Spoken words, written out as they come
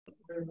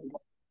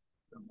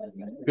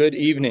Good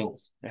evening.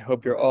 I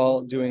hope you're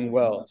all doing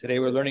well. Today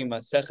we're learning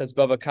Maseches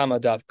Bava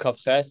Daf Kaf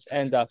Ches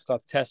and Daf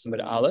Kaf Tes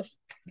Amud Aleph,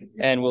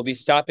 and we'll be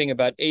stopping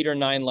about 8 or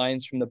 9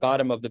 lines from the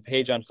bottom of the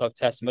page on Kaf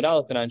Tes Amud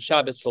Aleph, and on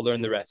Shabbos we'll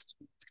learn the rest.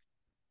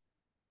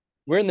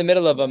 We're in the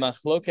middle of a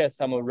machlokes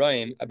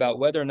hamoraim about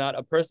whether or not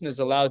a person is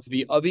allowed to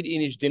be avid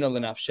inish dina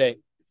lenafshe,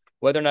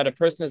 whether or not a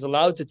person is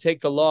allowed to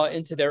take the law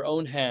into their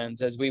own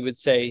hands, as we would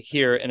say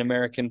here in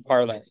American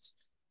parlance.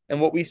 And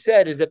what we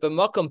said is that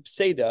b'makom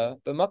pseida,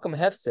 b'makom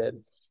hefsed,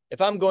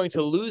 if I'm going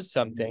to lose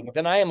something,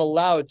 then I am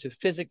allowed to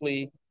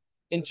physically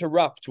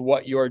interrupt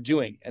what you're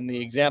doing. And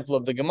the example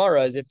of the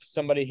Gemara is if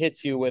somebody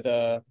hits you with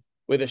a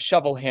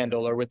shovel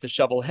handle or with the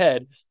shovel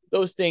head,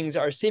 those things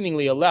are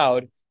seemingly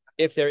allowed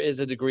if there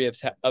is a degree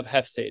of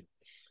hefsed.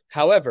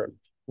 However,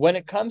 when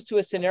it comes to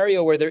a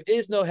scenario where there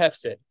is no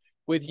hefsed,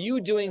 with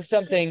you doing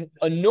something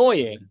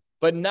annoying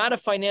but not a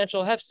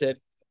financial hefsed,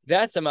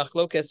 that's a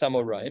machlokes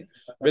hamoraim.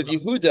 Rav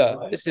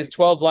Yehuda, this is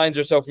 12 lines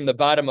or so from the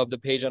bottom of the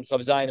page on Chav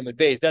Zayin Amud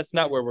Beis. That's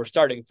not where we're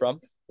starting from.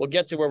 We'll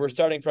get to where we're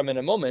starting from in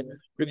a moment.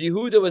 Rav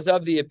Yehuda was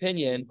of the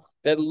opinion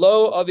that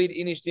lo avid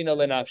inish dina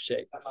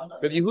lenafshe.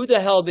 Rav Yehuda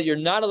held that you're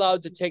not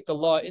allowed to take the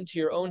law into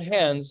your own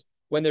hands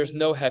when there's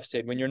no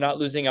hefsed, when you're not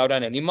losing out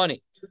on any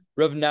money.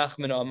 Rav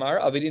Nachman Amar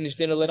avid inish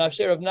dina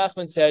lenafshe. Rav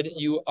Nachman said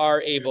you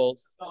are able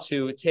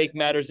to take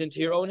matters into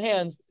your own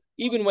hands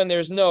even when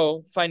there's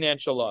no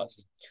financial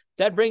loss.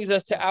 That brings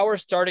us to our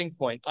starting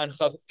point on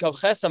Kaf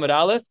Ches Amud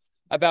Aleph,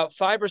 about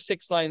 5 or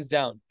 6 lines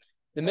down.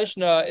 The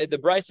Mishnah, the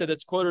Brisa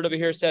that's quoted over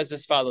here says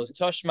as follows: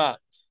 Toshma,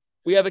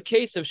 we have a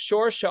case of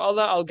shor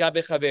sha'ala al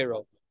gabe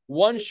chavero.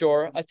 One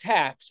shore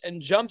attacks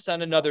and jumps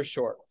on another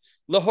shore.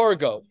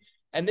 Lahorgo,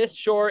 and this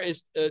shore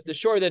is the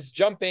shore that's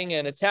jumping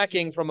and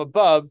attacking from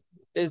above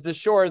is the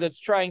shore that's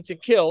trying to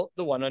kill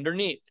the one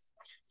underneath.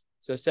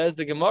 So says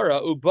the Gemara,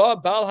 Uba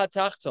bal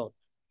hatachton,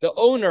 the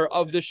owner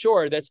of the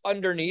shore that's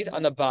underneath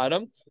on the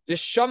bottom, the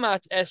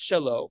shamat es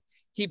shalo,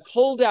 he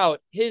pulled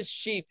out his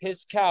sheep,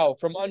 his cow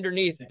from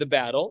underneath the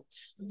battle,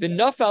 the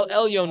nafal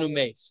elyon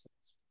umes,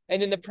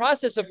 and in the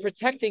process of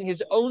protecting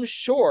his own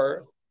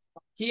shore,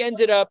 he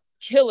ended up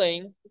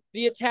killing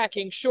the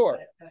attacking shore.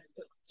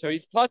 So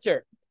he's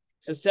pater.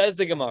 So says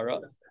the Gemara,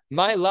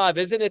 my love,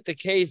 isn't it the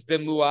case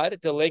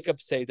b'muad the lake of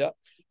pseida?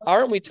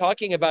 Aren't we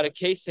talking about a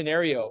case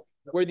scenario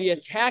where the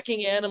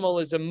attacking animal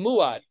is a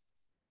muad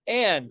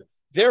and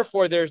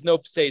therefore there's no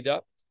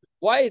pseida?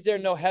 Why is there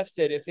no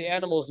hefsed if the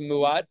animal's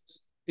muad?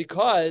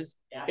 Because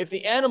if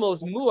the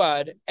animal's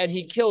muad and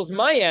he kills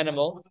my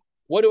animal,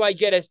 what do I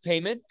get as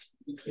payment?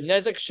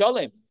 Nezek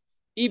shalem.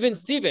 Even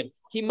Stephen,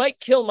 he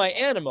might kill my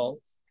animal,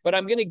 but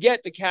I'm going to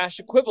get the cash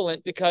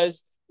equivalent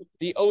because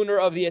the owner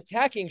of the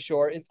attacking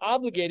shore is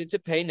obligated to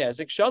pay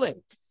nezek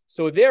shalem.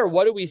 So there,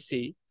 what do we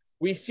see?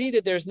 We see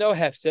that there's no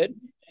hefsed,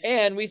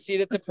 and we see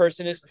that the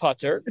person is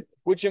pater,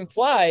 which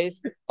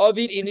implies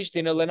avid inish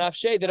dina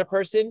lenafshe, that a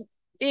person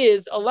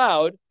is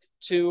allowed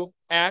to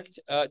act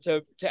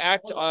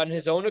on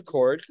his own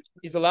accord.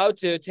 He's allowed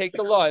to take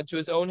the law into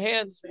his own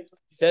hands.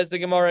 Says the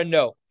Gemara,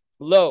 no.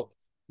 Lo.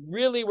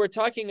 Really, we're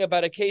talking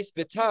about a case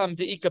bitam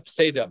de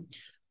ikapseda.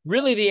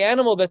 Really, the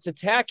animal that's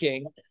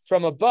attacking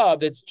from above,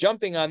 that's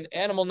jumping on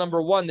animal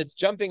number 1, that's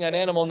jumping on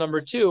animal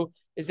number 2,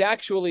 is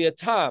actually a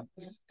tam.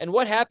 And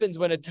what happens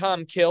when a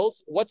tam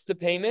kills? What's the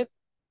payment?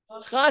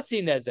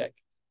 Chatzi nezek.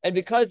 And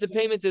because the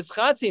payment is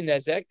chatzi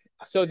nezek,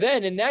 so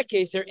then in that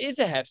case, there is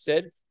a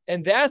hefsed.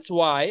 And that's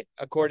why,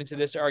 according to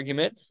this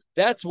argument,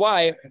 that's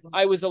why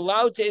I was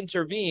allowed to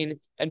intervene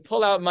and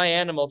pull out my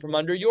animal from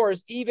under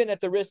yours, even at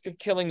the risk of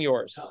killing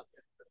yours.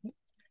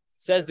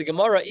 Says the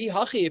Gemara,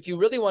 Ihachi, if you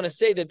really want to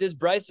say that this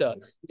brisa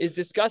is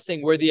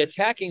discussing where the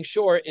attacking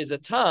shore is a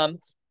tam,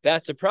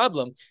 that's a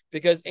problem.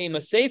 Because a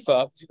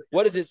maseifa,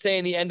 what does it say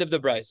in the end of the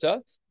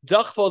brisa?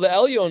 Dachfo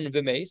le'elyon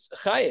v'meis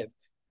chayev.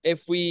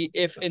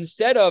 If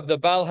instead of the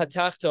bal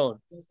hatachton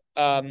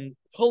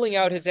pulling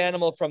out his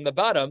animal from the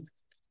bottom,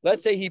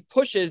 let's say he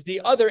pushes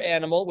the other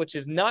animal, which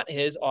is not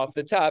his, off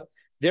the top.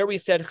 There we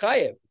said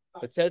chayev.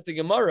 But says the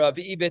Gemara,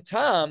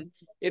 v'ibetam,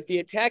 if the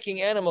attacking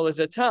animal is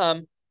a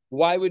tam,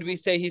 why would we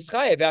say he's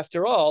chayev?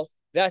 After all,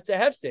 that's a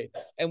hefsed.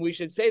 And we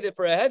should say that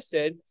for a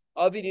hefsed,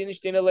 avid inish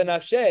dina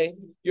lenafshe,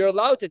 you're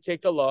allowed to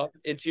take the law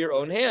into your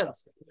own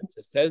hands.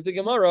 So says the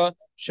Gemara,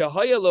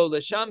 shahaya lo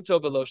l'shamto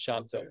v'lo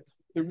shamto.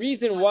 The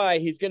reason why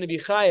he's going to be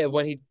chayev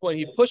when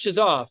he pushes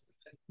off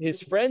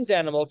his friend's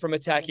animal from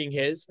attacking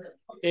his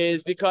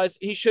is because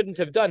he shouldn't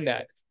have done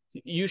that.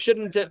 You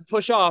shouldn't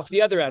push off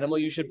the other animal.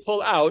 You should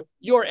pull out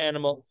your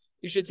animal.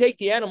 You should take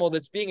the animal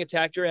that's being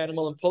attacked, your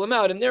animal, and pull him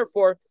out. And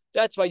therefore,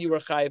 that's why you were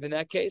chayiv in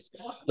that case.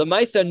 The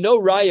Maisa, no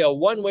raya,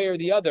 one way or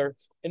the other,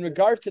 in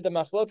regards to the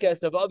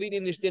machlokes of avid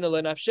inish dina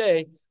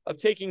lenafshe, of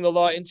taking the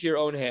law into your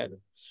own hand.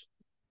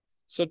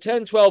 So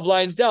 10, 12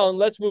 lines down,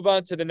 let's move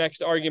on to the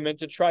next argument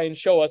to try and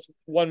show us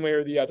one way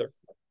or the other.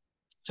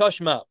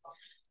 Toshma.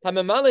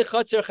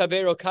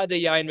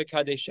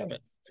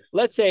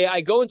 Let's say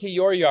I go into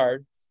your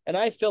yard and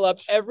I fill up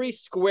every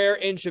square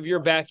inch of your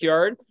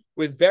backyard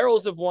with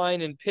barrels of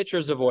wine and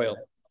pitchers of oil.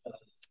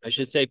 I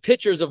should say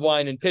pitchers of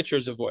wine and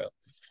pitchers of oil.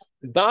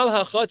 Bal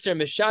hachotzer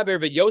mishaber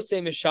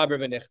v'yotze mishaber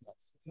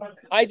v'nichnas.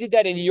 I did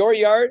that in your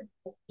yard.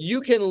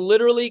 You can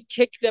literally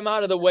kick them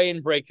out of the way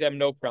and break them,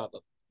 no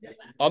problem.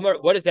 Amar,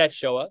 what does that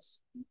show us?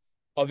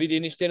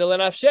 It's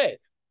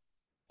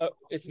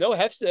no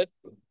hefset.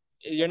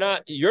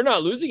 You're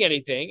not losing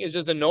anything. It's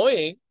just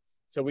annoying.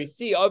 So we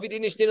see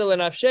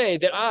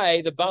that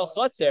I, the Bal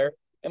Chatzer,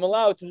 am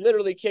allowed to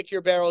literally kick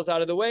your barrels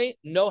out of the way.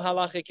 No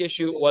halachic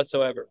issue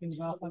whatsoever.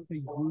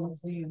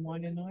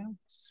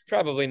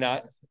 Probably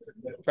not.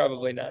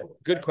 Probably not.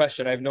 Good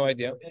question. I have no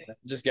idea.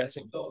 Just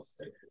guessing.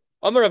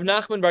 Amar of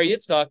Nachman Bar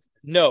Yitzchak,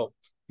 no.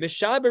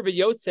 Mishaber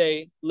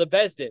v'yotze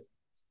lebezdin.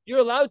 You're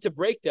allowed to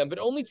break them, but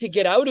only to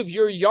get out of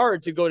your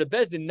yard to go to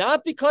Bezdin,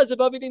 not because of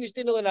Avidin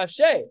Ishtin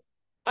L'Nafsheh.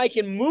 I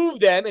can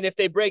move them, and if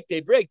they break, they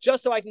break,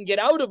 just so I can get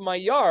out of my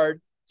yard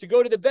to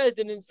go to the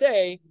Bezdin and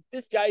say,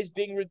 this guy's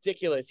being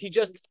ridiculous. He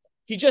just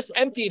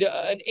emptied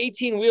an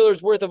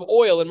 18-wheeler's worth of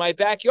oil in my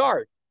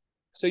backyard.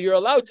 So you're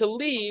allowed to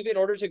leave in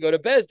order to go to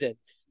Bezdin.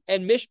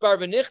 And Mishbar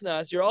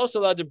v'Nichnas, you're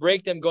also allowed to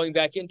break them going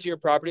back into your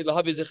property,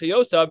 L'Havi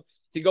Zechiyosab,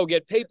 to go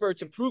get paper,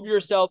 to prove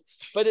yourself.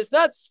 But it's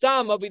not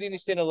Stam Avidin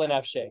Ishtin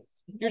L'Nafsheh.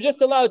 You're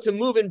just allowed to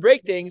move and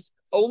break things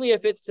only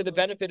if it's to the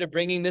benefit of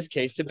bringing this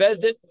case to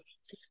Bezdin.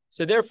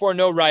 So therefore,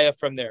 no raya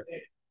from there.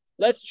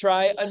 Let's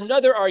try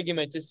another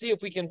argument to see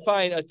if we can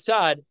find a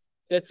tzad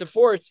that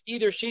supports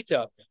either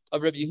shita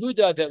of Rabbi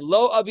Yehuda that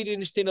lo avidin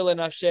ishtina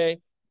lenafshe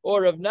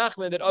or of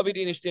Nachman that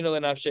avidin ishtina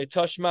lenafshe.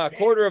 Tashma,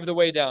 quarter of the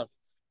way down.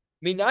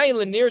 Minayin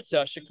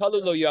lenirtza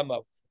shekalu lo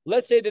yamav.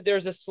 Let's say that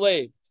there's a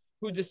slave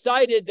who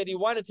decided that he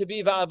wanted to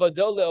be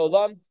va'avado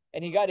le'olam,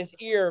 and he got his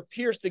ear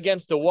pierced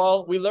against the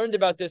wall. We learned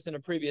about this in a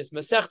previous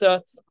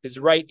Masechta. His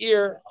right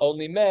ear,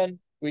 only men.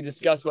 We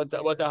discussed what the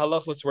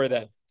halachos were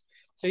then.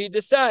 So he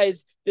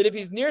decides that if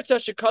he's near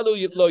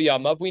Shekalu lo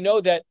yamav, we know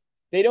that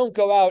they don't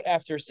go out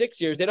after 6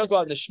 years. They don't go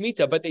out in the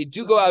Shemitah, but they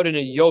do go out in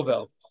a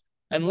Yovel.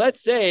 And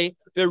let's say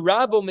the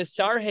Rabo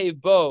Misarhe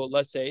Bo,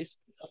 let's say,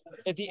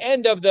 at the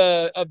end of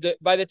the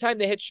by the time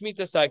they hit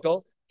Shemitah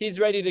cycle, he's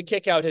ready to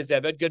kick out his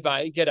Eved.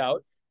 Goodbye, get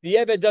out. The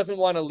Eved doesn't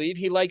want to leave.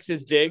 He likes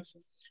his digs.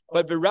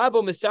 But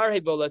Virabo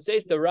Misarhebo, let's say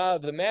the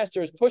Rav, the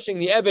master, is pushing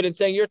the Eved and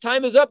saying, your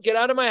time is up, get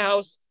out of my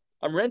house.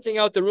 I'm renting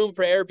out the room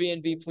for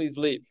Airbnb, please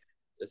leave.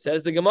 It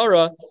says the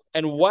Gemara,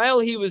 and while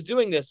he was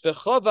doing this,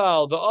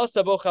 V'choval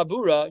v'asabo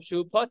chabura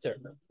shu pater.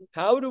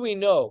 How do we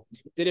know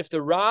that if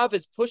the Rav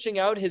is pushing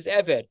out his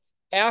Eved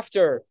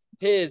after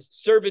his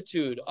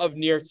servitude of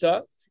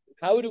Nirtza,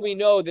 how do we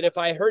know that if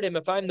I hurt him,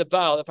 if I'm the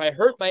Baal, if I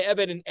hurt my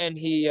Eved and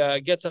he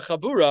gets a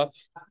chabura,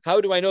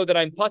 how do I know that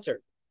I'm pater?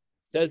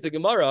 Says the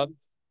Gemara,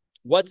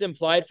 what's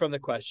implied from the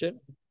question?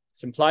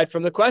 It's implied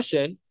from the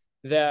question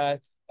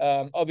that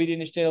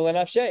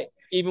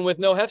even with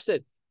no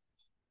hefsid.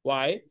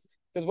 Why?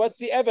 Because what's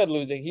the Eved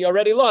losing? He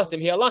already lost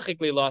him. He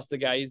halachically lost the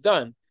guy. He's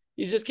done.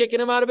 He's just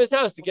kicking him out of his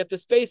house to get the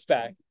space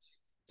back.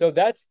 So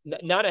that's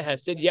not a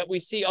hefsid. Yet we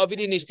see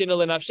avidin ishtina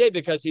lenafshe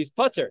because he's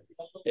putter.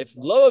 If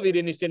lo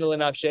avidin ishtina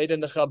lenafshe, then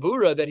the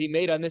chabura that he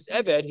made on this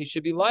Eved, he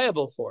should be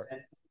liable for.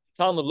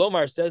 Talmud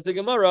Lomar says the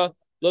Gemara,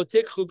 lo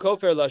tikchu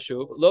kofer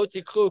lashuv, lo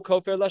tikchu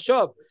kofer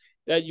lashav.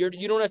 That you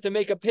don't have to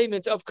make a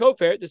payment of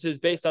kofer. This is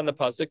based on the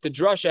pasuk. The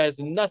drasha has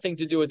nothing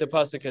to do with the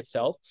pasuk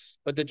itself,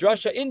 but the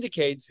drasha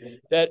indicates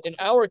that in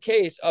our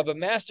case of a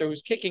master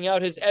who's kicking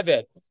out his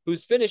eved,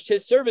 who's finished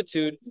his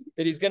servitude,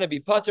 that he's going to be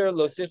pater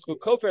lo sichu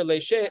kofer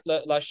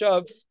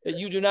lashav. That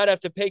you do not have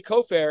to pay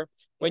kofer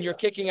when you're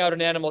kicking out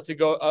an animal to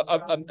go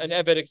an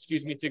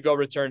eved, to go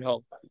return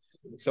home.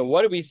 So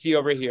what do we see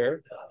over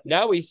here?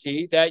 Now we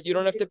see that you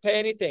don't have to pay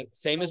anything.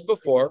 Same as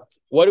before.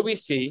 What do we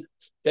see?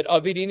 That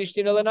avidin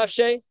ishtina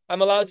lenafshe,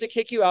 I'm allowed to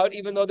kick you out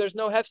even though there's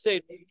no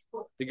hefsid.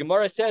 The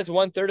Gemara says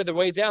 1/3 of the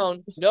way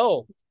down,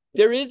 no,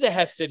 there is a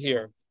hefsid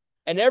here.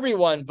 And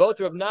everyone, both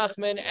Rav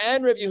Nachman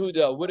and Rav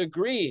Yehuda, would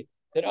agree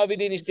that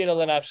avidin ishtina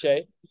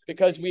lenafshe,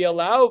 because we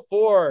allow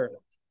for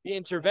the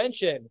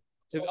intervention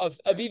of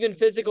even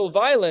physical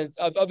violence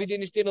of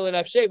avidin ishtina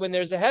lenafshe when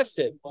there's a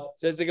hefsid.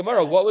 Says the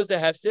Gemara, what was the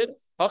hefsid?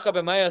 Hacha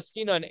b'maya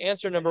askinan,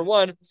 answer number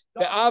 1,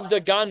 the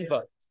avda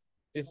ganva.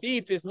 The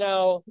thief is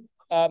now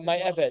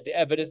my Eved. The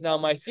Eved is now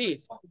my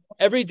thief.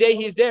 Every day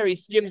he's there, he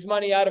skims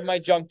money out of my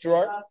junk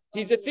drawer.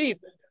 He's a thief.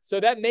 So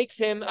that makes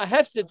him a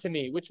hefsid to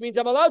me, which means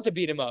I'm allowed to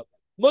beat him up.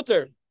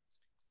 Mutter.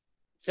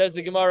 Says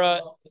the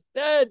Gemara,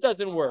 that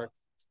doesn't work.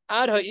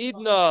 Ad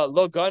ha'idna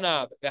lo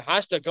ganav,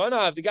 v'hashta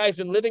ganav. The guy's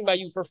been living by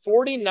you for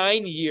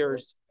 49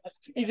 years.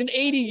 He's an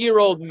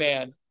 80-year-old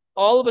man.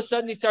 All of a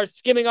sudden he starts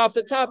skimming off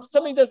the top.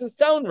 Something doesn't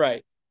sound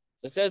right.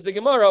 So says the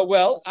Gemara,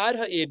 well, ad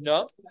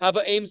ha'idna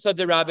hava eimsa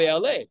de Rabbi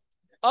aleh.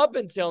 Up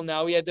until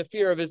now, he had the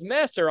fear of his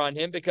master on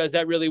him because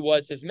that really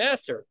was his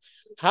master.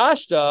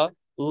 Hashta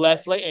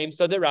lesle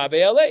aimsa de Rabbi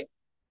aleh.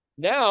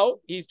 Now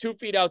he's 2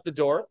 feet out the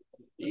door.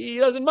 He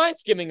doesn't mind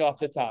skimming off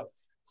the top.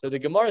 So the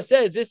Gemara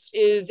says this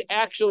is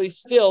actually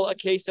still a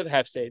case of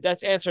hefsed.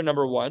 That's answer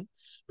number 1.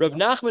 Rav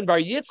Nachman bar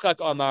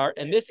Yitzchak Amar,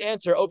 and this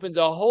answer opens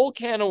a whole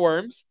can of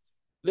worms.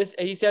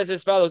 He says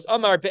as follows: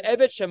 Amar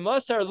be'evet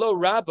shemasar lo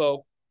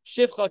rabo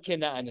shivcha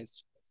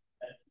kena'anis.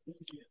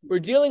 We're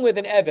dealing with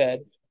an eved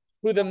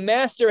who the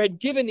master had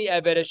given the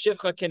Eved as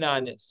Shivcha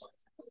Kenanis.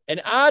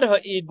 And Ad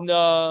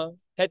Ha'idna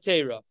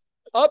Hetera.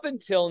 Up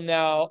until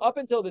now, up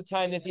until the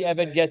time that the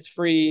Eved gets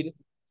freed,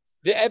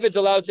 the Eved's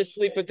allowed to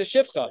sleep with the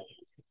Shivcha.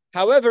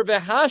 However,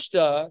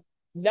 Vehashta,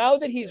 now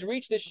that he's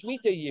reached the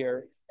Shemitah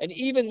year, and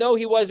even though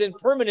he was in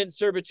permanent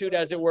servitude,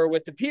 as it were,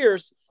 with the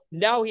Pierce,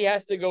 now he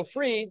has to go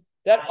free.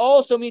 That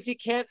also means he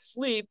can't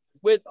sleep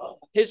with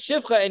his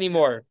Shivcha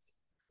anymore.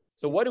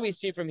 So what do we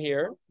see from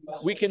here?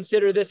 We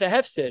consider this a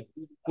hefsid,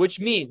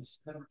 which means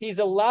he's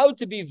allowed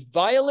to be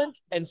violent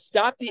and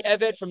stop the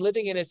Eved from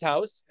living in his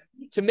house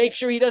to make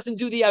sure he doesn't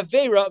do the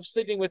Avera of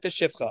sleeping with the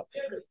Shivcha,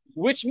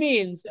 which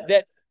means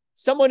that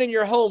someone in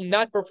your home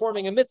not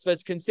performing a mitzvah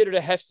is considered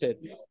a hefsid.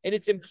 And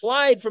it's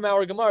implied from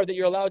our Gemara that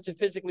you're allowed to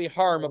physically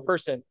harm a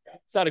person.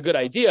 It's not a good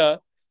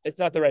idea. It's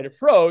not the right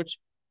approach.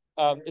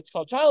 It's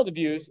called child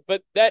abuse,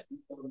 but that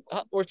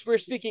we're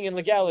speaking in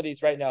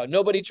legalities right now.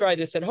 Nobody tried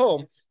this at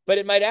home, but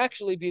it might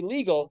actually be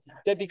legal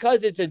that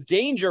because it's a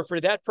danger for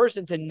that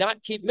person to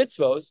not keep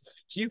mitzvos,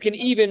 so you can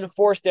even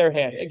force their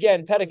hand.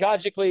 Again,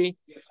 pedagogically,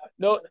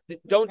 no,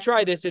 don't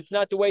try this. It's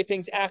not the way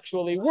things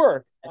actually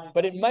work,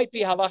 but it might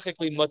be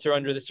halachically mutter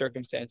under the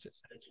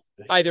circumstances.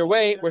 Either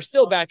way, we're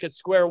still back at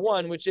square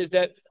one, which is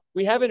that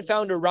we haven't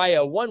found a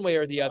raya one way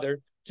or the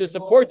other to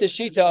support the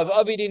shita of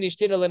avidin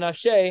ishtina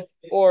lenafshe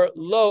or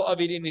lo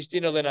avidin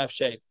ishtina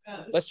lenafshe.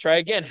 Let's try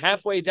again.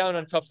 Halfway down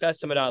on Kaf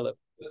Ches Amud Aleph.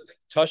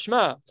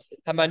 Tashma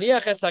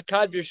hamaniach es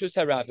hakad b'rshus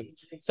harabim.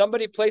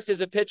 Somebody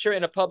places a pitcher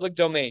in a public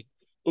domain.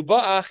 Uba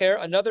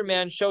acher, another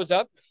man shows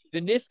up.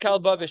 The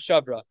niskal ba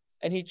v'shavra,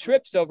 and he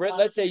trips over it.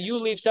 Let's say you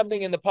leave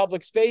something in the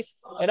public space,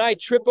 and I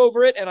trip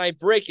over it and I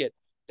break it.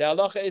 The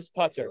halacha is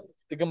pater.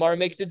 The Gemara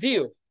makes a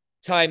deal.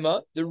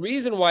 Taima, the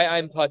reason why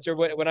I'm pater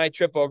when I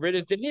trip over it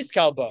is the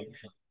niskalba,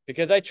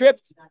 because I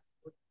tripped.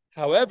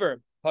 However,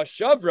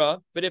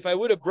 hashavra, but if I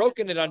would have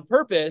broken it on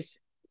purpose,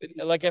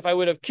 like if I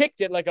would have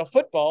kicked it like a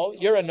football,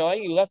 you're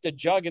annoying. You left a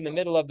jug in the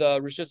middle of the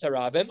Rishus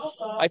Harabim.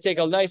 I take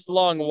a nice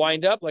long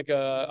wind up, like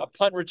a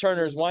punt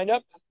returner's wind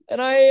up, and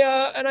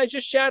I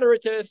just shatter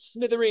it to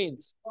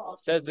smithereens.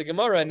 Says the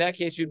Gemara, in that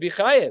case, you'd be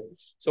chayiv.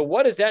 So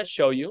what does that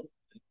show you?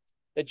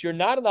 That you're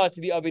not allowed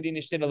to be avidin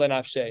ishtina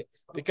lenafshe.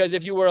 Because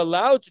if you were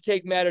allowed to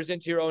take matters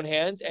into your own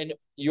hands and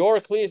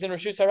your kli is in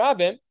Rishus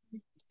Harabim,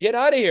 get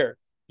out of here.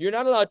 You're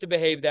not allowed to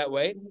behave that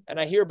way, and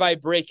I hereby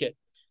break it.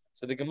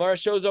 So the Gemara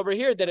shows over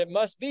here that it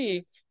must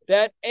be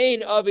that ein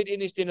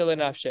avidin ishtina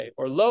lenafshe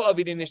or lo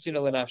avidin ishtina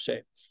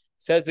lenafshe.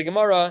 Says the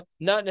Gemara,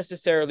 not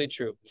necessarily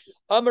true.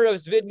 Amar of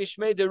Zvid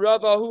mishmei de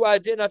Rava hu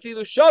adin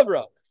afilu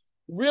shavra.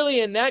 Really,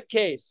 in that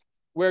case,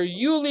 where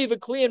you leave a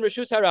kli in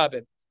Rishus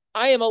Harabim,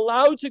 I am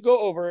allowed to go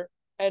over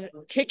and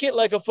kick it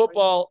like a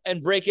football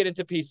and break it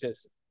into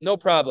pieces. No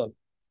problem.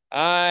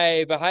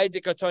 If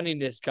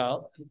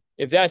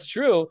that's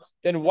true,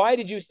 then why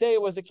did you say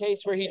it was a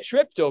case where he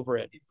tripped over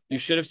it? You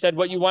should have said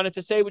what you wanted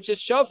to say, which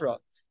is shavra.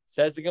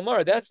 Says the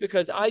Gemara, that's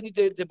because I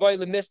needed to buy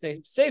the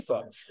misne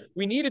seifa.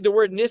 We needed the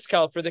word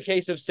niskal for the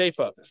case of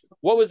seifa.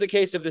 What was the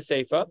case of the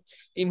seifa?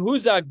 Im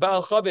huzak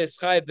bal chaves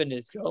chayiv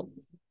benisko.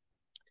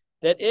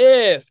 That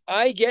if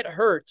I get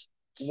hurt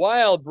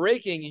while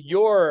breaking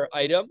your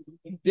item,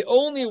 the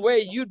only way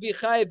you'd be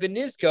chayiv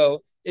benisko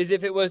is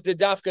if it was the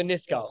dafka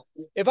niskal.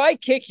 If I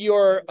kick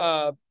your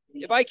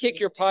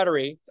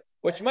pottery,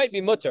 which might be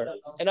mutter,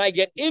 and I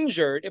get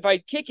injured, if I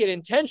kick it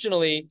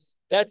intentionally,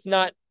 that's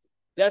not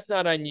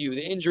on you.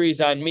 The injury is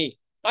on me.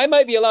 I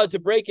might be allowed to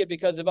break it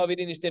because of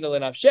avidin ishtina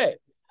lenafshe.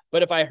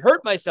 But if I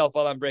hurt myself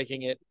while I'm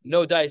breaking it,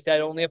 no dice, that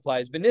only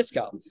applies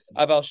beniskal.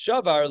 Aval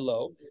shavar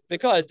lo,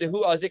 because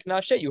dehu azik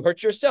nafshe, you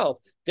hurt yourself.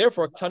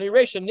 Therefore, tani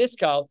reisha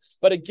niskal.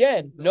 But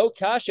again, no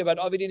kasha about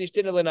avidin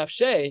ishtina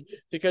lenafshe,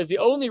 because the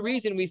only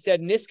reason we said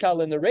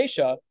niskal in the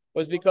reisha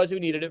was because we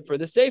needed it for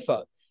the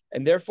seifa.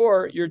 And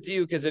therefore, your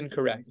diuk is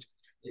incorrect.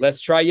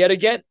 Let's try yet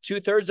again.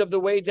 2/3 of the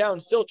way down,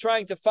 still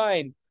trying to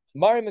find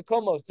Mari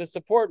Mikomos to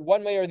support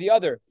one way or the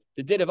other,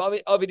 the din of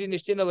avidin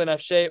ishtina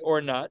lenafshe or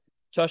not.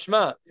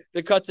 Tashma,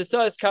 the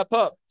katsasa is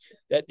kappa,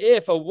 that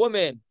if a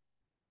woman,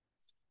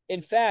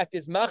 in fact,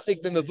 is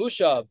machzik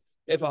b'mevushav,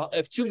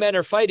 if two men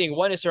are fighting,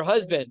 one is her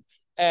husband,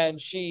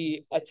 and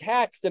she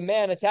attacks the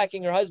man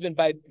attacking her husband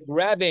by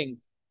grabbing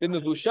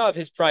b'mevushav,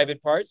 his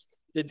private parts,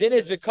 the din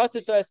is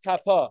v'katsasa is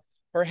kappa.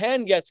 Her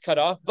hand gets cut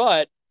off,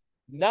 but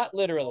not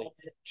literally.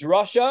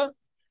 Drasha,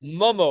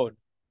 momod.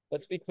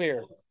 Let's be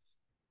clear.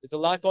 There's a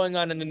lot going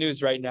on in the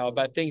news right now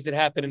about things that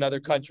happen in other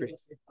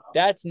countries.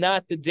 That's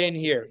not the din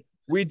here.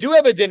 We do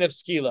have a din of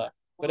skila,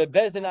 but a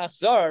bezdin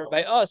achzar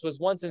by us was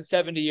once in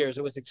 70 years.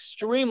 It was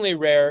extremely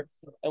rare,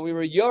 and we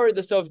were yored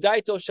the sof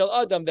daito shel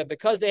adam, that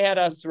because they had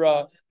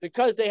asra,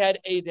 because they had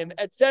edim,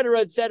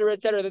 etc.,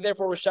 that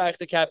therefore were shaykh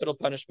the capital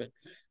punishment.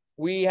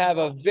 We have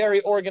a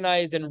very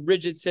organized and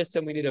rigid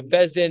system. We need a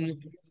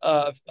bezdin,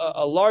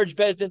 a large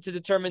bezdin to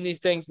determine these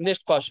things.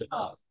 Nisht pasha.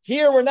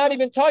 Here, we're not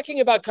even talking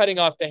about cutting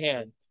off the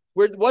hand.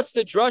 What's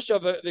the drush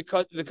of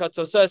the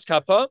katsosas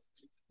kappa?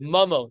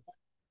 Mamon.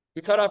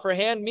 We cut off her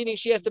hand, meaning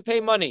she has to pay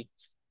money.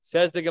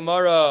 Says the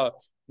Gemara,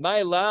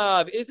 my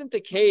love, isn't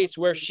the case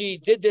where she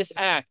did this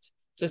act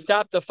to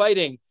stop the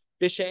fighting.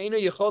 Yet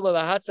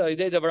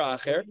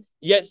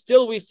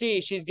still we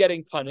see she's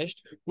getting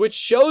punished, which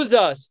shows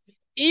us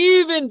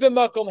even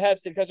b'makom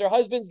hefsid, because her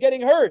husband's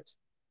getting hurt.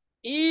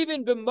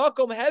 Even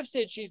b'makom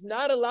hefsid, she's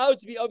not allowed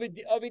to be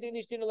avid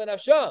inishtin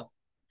lenafsha.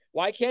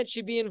 Why can't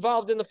she be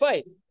involved in the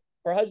fight?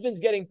 Her husband's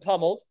getting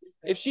pummeled.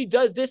 If she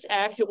does this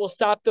act, it will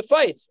stop the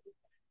fight.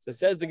 So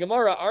says the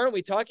Gemara, aren't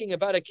we talking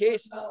about a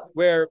case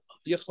where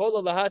this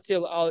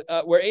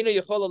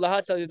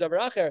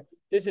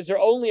is her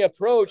only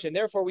approach, and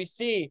therefore we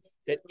see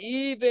that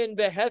even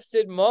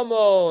behefsid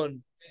mamon,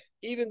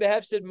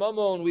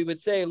 we would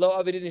say lo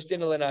avidin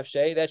ishtin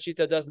lenafshe. That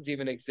shita doesn't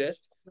even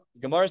exist.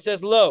 Gemara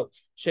says lo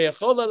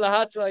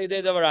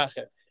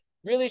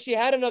really, she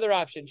had another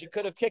option. She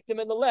could have kicked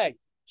him in the leg.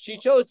 She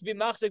chose to be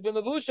machzik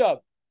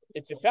b'mavushav.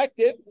 It's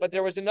effective, but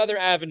there was another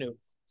avenue.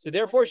 So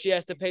therefore, she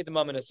has to pay the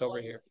mamonis over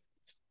here.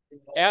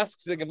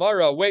 Asks the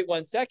Gemara, wait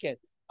 1 second.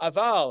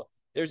 Aval,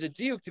 there's a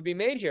diuk to be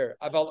made here.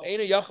 Aval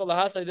eina yachal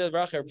lahatzal yedei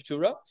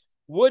p'tura.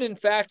 Would in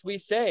fact we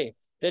say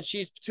that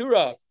she's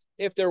p'tura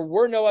if there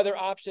were no other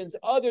options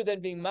other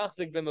than being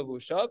machzik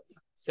b'mavushav?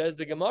 Says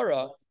the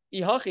Gemara,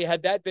 ihachi,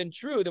 had that been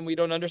true, then we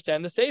don't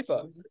understand the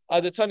seifa.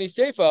 The Tani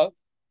seifa,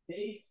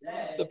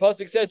 the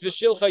pasuk says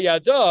v'shilcha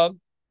yada,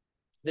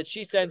 that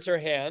she sends her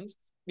hand,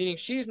 meaning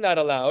she's not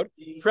allowed.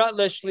 Prat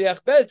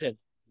le'shliach bezdin.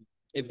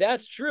 If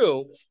that's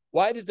true,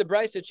 why does the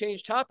Brisa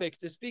change topics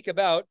to speak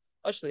about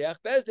a shliach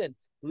bezdin?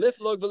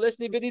 Liflog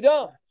v'lisni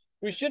b'didah.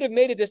 We should have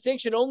made a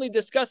distinction only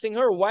discussing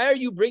her. Why are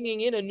you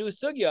bringing in a new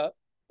sugya?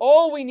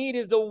 All we need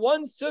is the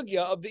one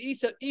sugya of the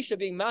isha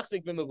being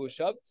machzik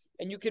b'mavushav,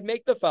 and you could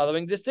make the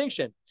following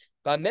distinction.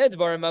 B'med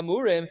dvarim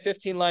amurim,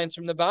 15 lines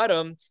from the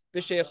bottom,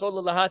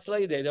 b'sheichol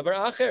lahatzla yedei davar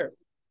acher.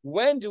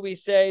 When do we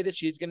say that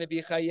she's going to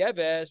be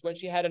chayeves when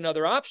she had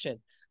another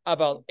option?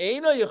 Aval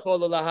eina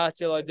yechol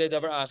lahatzla yedei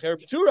davar acher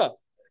p'tura.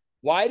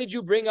 Why did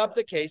you bring up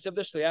the case of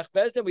the shliach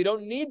bezdin? We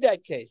don't need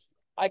that case.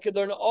 I could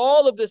learn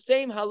all of the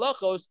same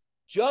halachos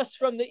just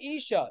from the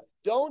isha.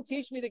 Don't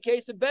teach me the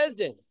case of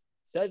bezdin.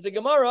 Says the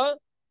Gemara,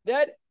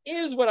 that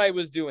is what I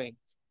was doing.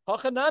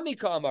 Hachanami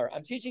ka'amar.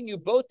 I'm teaching you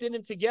both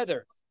dinim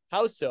together.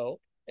 How so?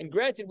 And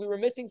granted, we were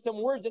missing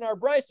some words in our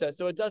brisa,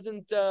 so it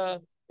doesn't.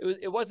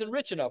 It wasn't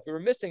rich enough. We were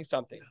missing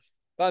something.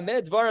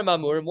 B'med dvarim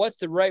amurim. What's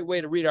the right way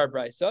to read our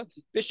brisa?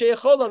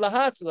 B'sheichola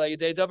lahatzla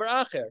yedei davar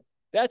acher.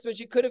 That's when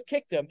she could have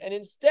kicked him, and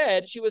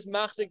instead she was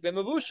machzik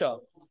b'mavusha.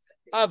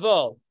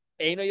 Avol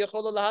eino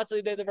yechola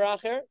lahatzla yedei davar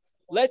acher.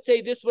 Let's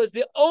say this was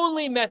the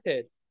only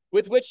method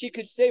with which she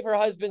could save her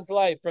husband's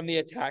life from the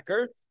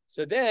attacker.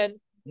 So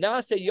then,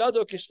 nase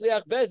yado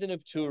k'shliach bezdin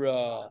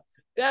p'tura.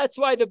 That's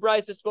why the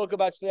Brisa spoke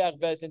about shliach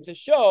bezdin, to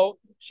show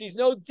she's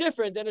no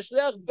different than a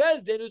shliach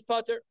bezdin who's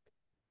pater.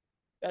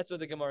 That's what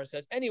the Gemara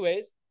says.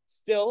 Anyways,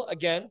 still,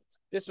 again,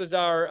 this was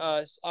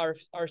our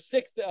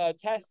sixth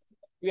test.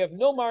 We have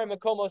no Mari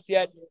Makomos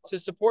yet to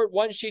support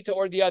one shita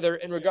or the other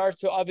in regards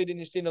to Avid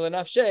and Ishtina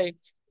Lenafshe.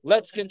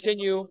 Let's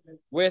continue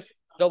with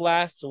the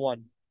last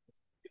one.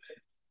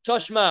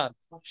 Toshma.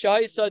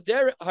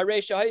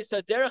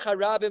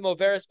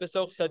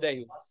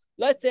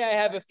 Let's say I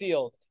have a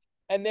field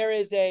and there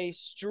is a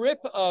strip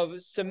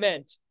of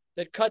cement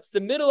that cuts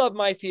the middle of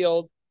my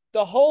field.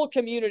 The whole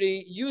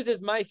community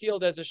uses my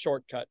field as a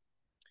shortcut.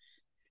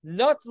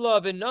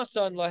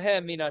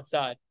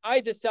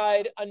 I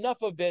decide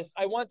enough of this.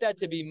 I want that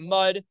to be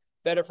mud,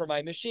 better for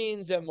my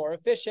machines and more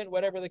efficient,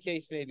 whatever the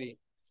case may be.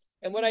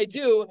 And what I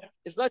do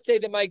is, let's say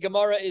that my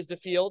Gemara is the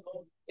field.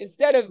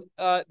 Instead of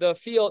the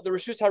field, the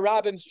Rishus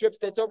Harabim strip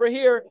that's over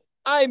here,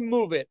 I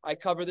move it. I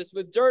cover this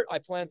with dirt. I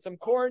plant some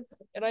corn,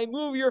 and I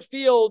move your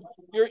field,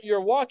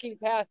 your walking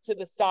path to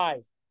the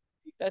side.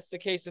 That's the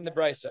case in the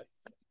Brisa.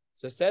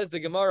 So says the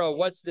Gemara,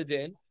 what's the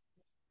din?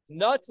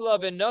 Natla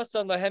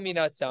v'nasan lahemi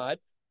natzad,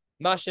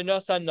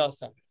 mashanasan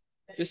nasan.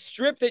 The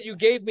strip that you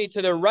gave me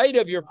to the right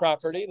of your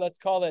property, let's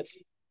call it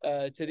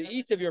to the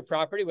east of your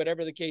property,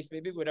 whatever the case may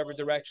be, whatever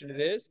direction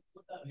it is,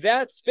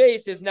 that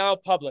space is now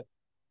public,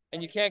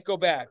 and you can't go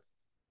back.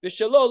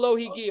 V'shalo lo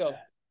higio,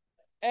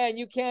 and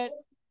you can't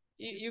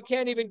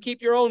even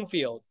keep your own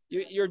field.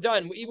 You're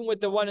done. Even with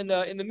the one in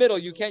the middle,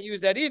 you can't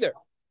use that either.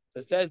 So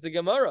says the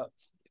Gemara,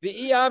 if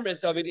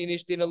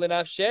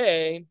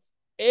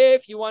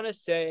you want to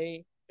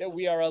say that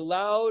we are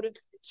allowed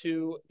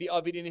to be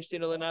avid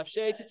inishtin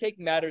lenafshe, to take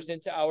matters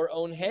into our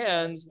own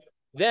hands,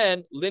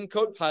 then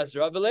linkot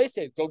pazra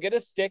v'leisev, go get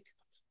a stick,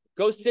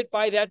 go sit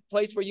by that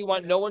place where you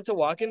want no one to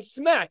walk, and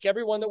smack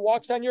everyone that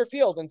walks on your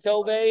field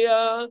until they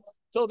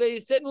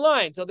sit in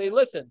line, until they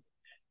listen.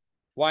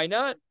 Why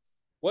not?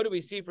 What do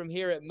we see from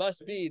here? It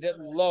must be that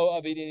lo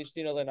avid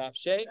inishtin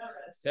lenafshe.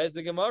 Says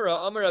the Gemara,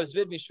 Amar Rav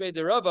Zvid Mishvei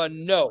de Rava.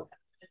 No,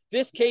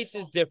 this case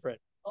is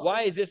different.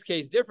 Why is this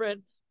case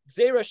different?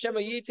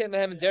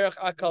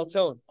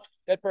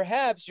 That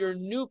perhaps your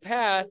new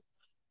path,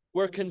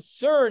 we're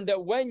concerned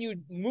that when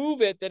you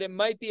move it, that it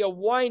might be a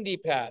windy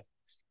path.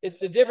 It's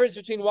the difference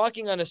between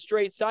walking on a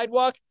straight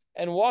sidewalk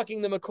and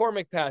walking the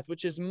McCormick path,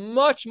 which is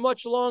much,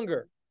 much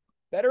longer.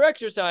 Better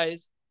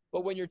exercise,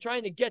 But when you're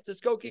trying to get to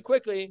Skokie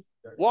quickly,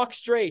 walk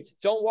straight.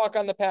 Don't walk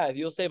on the path.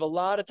 You'll save a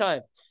lot of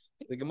time.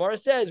 The Gemara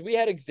says we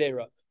had a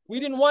Gzera. We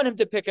didn't want him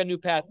to pick a new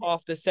path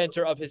off the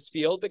center of his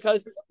field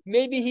because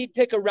maybe he'd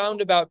pick a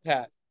roundabout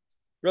path.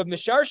 Rav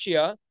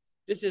Misharshia,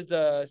 this is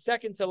the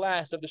second to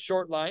last of the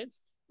short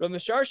lines. Rav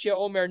Misharshia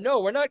Omer, no,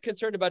 we're not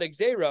concerned about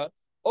Gzera,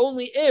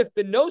 only if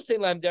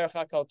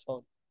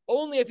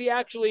only if he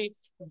actually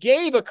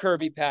gave a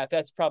curvy path.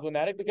 That's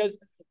problematic because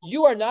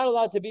you are not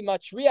allowed to be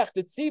machriach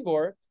the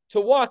tzibor to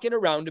walk in a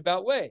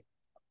roundabout way.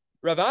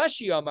 Rav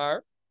Ashi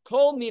Amar,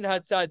 kol min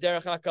hatzad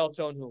derech hakal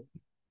tonhu.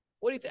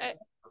 What do you think?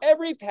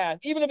 Every path,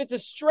 even if it's a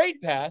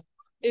straight path,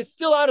 is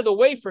still out of the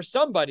way for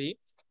somebody.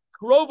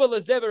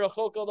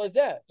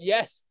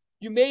 Yes,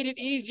 you made it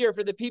easier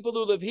for the people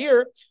who live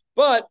here,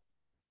 but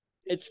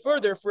it's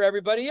further for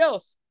everybody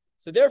else.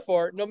 So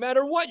therefore, no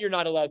matter what, you're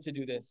not allowed to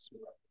do this.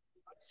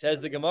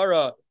 Says the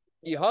Gemara,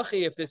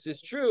 if this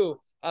is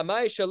true,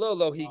 why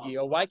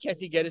can't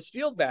he get his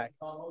field back?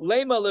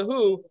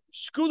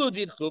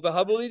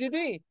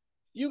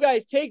 You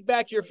guys take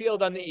back your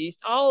field on the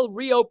east. I'll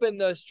reopen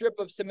the strip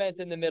of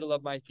cement in the middle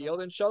of my field,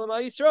 and Shalom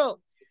Yisrael.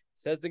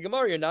 Says the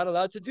Gemara, you're not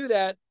allowed to do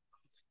that.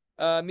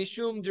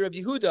 Mishum de Rabbi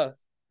Yehuda,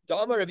 the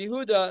Amar Rabbi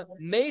Yehuda,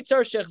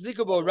 Meitzar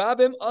shechzikubo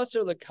rabim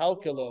aser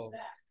lekalkelo.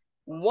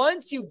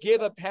 Once you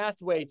give a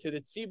pathway to the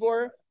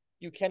tzibor,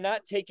 you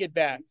cannot take it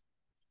back.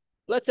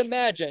 Let's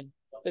imagine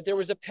that there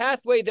was a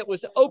pathway that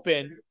was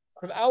open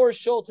from our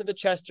shul to the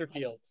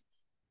Chesterfield,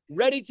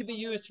 ready to be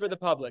used for the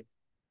public.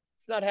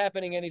 It's not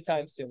happening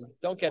anytime soon.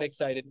 Don't get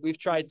excited. We've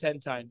tried 10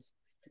 times.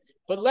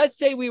 But let's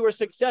say we were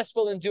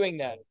successful in doing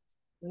that.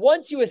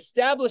 Once you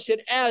establish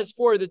it as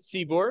for the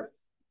tzibur,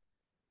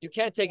 you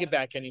can't take it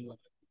back anymore.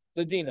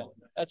 Ladina.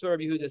 That's what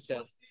Rabbi Yehuda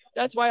says.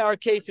 That's why our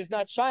case is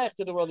not shaykh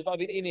to the world of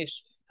Avid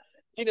Inish,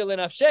 Dina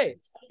Lenafshe.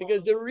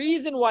 Because the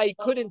reason why he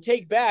couldn't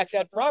take back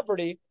that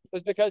property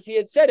was because he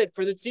had said it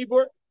for the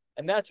tzibur,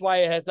 and that's why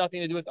it has nothing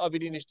to do with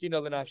Avid Inish,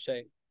 Dina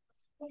Lenafshe.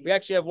 We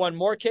actually have one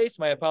more case.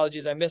 My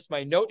apologies, I missed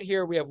my note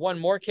here. We have one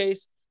more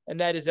case,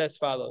 and that is as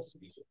follows.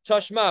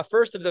 Tashma,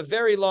 first of the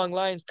very long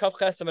lines, Kaf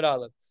Ches Amud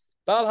Aleph.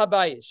 Bal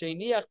Habayis,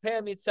 Sheiniach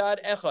Peh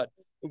Mitzad Echad,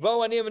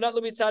 Uvo Ani Menat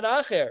Mitzad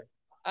Acher.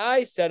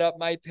 I set up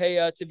my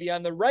peah to be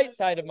on the right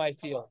side of my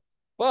field,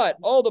 but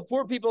all the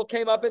poor people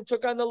came up and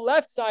took on the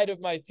left side of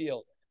my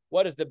field.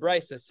 What does the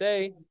Brisa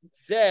say?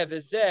 Zeh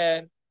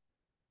v'zeh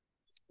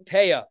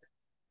peah.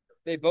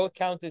 They both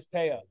count as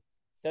peah.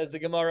 Says the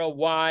Gemara,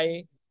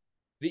 why?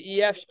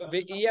 The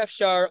EF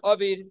shar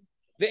avid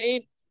the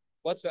ain't.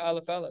 What's the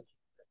aleph aleph?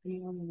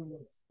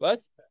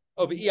 What?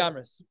 Oh, the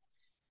amris.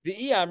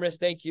 The amris.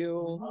 Thank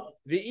you.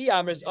 The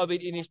amris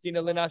avid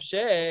inishtina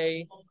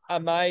lenafshe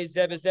amai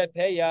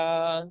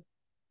zevezepeya.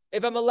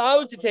 If I'm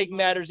allowed to take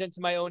matters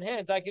into my own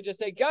hands, I could just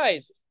say,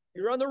 guys,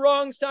 you're on the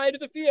wrong side of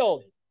the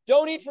field.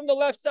 Don't eat from the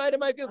left side of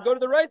my field. Go to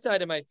the right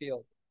side of my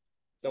field.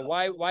 So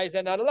why is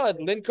that not allowed?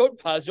 Linkot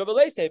pazro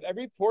v'leisev.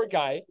 Every poor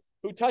guy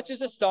who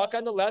touches a stalk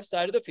on the left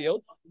side of the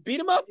field, beat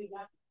him up.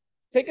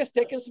 Take a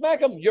stick and smack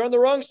him. You're on the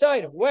wrong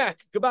side. Whack.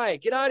 Goodbye.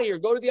 Get out of here.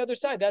 Go to the other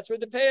side. That's where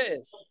the peah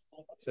is.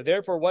 So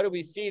therefore, what do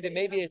we see? That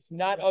maybe it's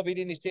not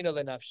avidin ishtina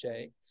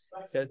lenafshe.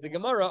 Says the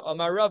Gemara,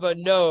 Amar Rava,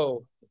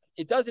 no.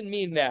 It doesn't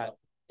mean that.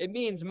 It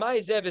means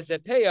ma'zev is a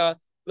peah,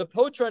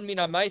 lepotron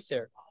mina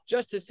meiser.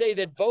 Just to say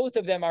that both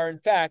of them are in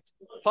fact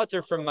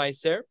pater from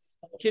meiser.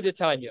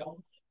 Kidatanya.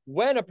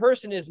 When a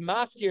person is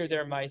mafkir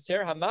their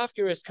meiser,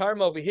 hamafkir is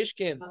karmo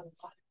v'hishkin.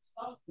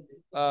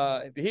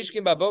 That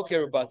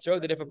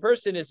if a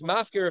person is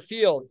mafkir a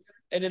field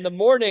and in the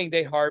morning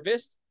they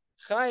harvest,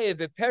 you're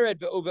chayiv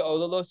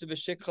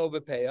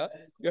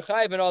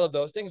in all of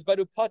those things, but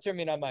you're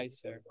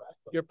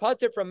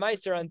pater from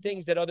meiser on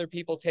things that other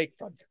people take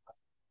from you.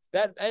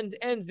 That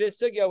ends this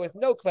sugya with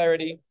no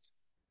clarity.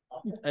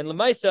 And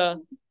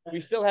lemaisa, we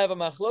still have a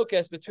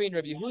machlokes between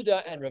Rabbi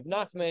Yehuda and Rav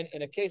Nachman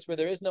in a case where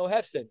there is no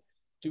hefsid.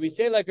 Do we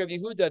say like Rav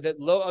Yehuda that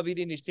lo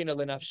avidin ishtina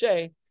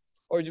lenafshe?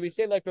 Or do we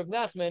say like Rav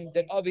Nachman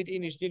that avid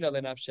inish dina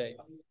lenafshe?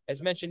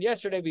 As mentioned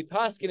yesterday, we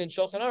paskin in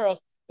Shulchan Aruch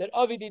that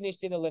avid inish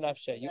dina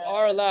lenafshe. You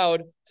are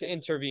allowed to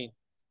intervene.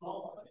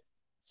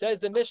 Says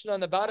the Mishnah on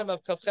the bottom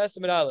of Kaf Ches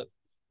Amud Aleph.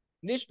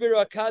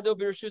 Nishbiru akado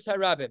b'reshus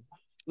harabim.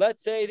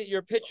 Let's say that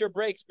your pitcher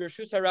breaks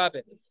b'reshus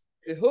harabim.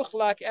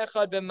 V'huchlak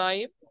echad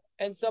b'mayim,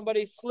 and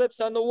somebody slips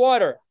on the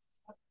water.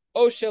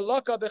 O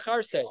shelaka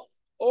b'charse.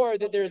 Or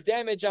that there's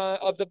damage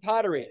of the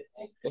pottery.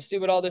 We'll see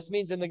what all this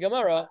means in the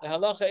Gemara. The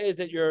halacha is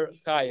that you're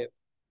chayiv.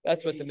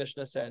 That's what the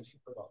Mishnah says.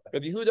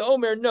 Rabbi Yehuda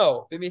Omer,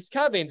 no.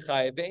 B'miskavin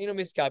chayiv, b'einu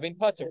miskavin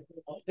pater.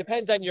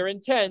 Depends on your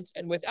intent,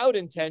 and without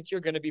intent, you're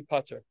going to be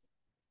pater.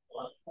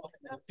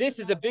 This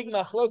is a big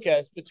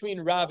machlokes between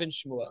Rav and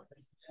Shmuel.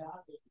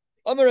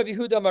 Omer Rabbi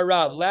Yehuda Amar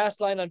Rav, last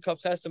line on Kaf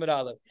Ches Amud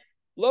Aleph.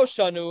 Lo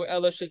shanu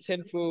ela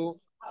shetinfu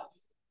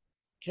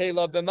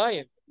kela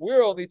b'mayim.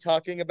 We're only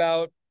talking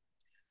about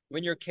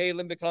when your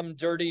kalim become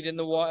dirtied in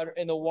the water,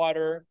 the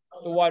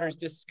water's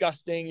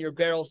disgusting, your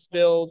barrel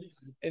spilled,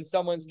 and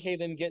someone's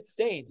kalim gets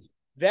stained.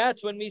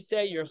 That's when we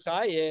say you're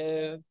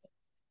chayiv.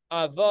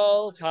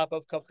 Aval, top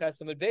of Kaf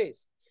Ches Amud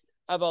Beis.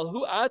 Aval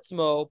hu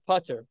atzmo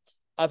pater.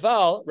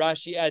 Aval,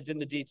 Rashi adds in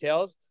the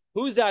details,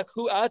 huzak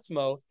hu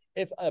atzmo,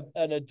 if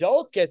an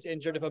adult gets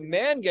injured, if a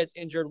man gets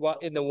injured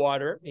in the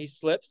water, he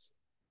slips,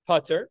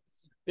 pater,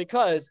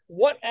 because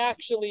what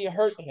actually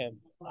hurt him?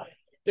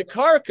 The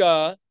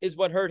karka is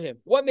what hurt him.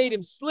 What made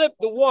him slip?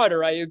 The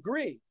water, I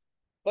agree.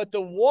 But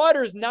the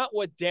water's not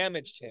what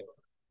damaged him.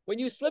 When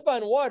you slip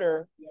on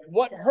water,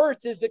 what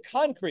hurts is the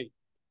concrete.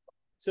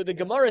 So the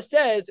Gemara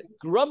says,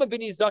 grama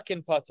bini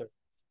zakin pater.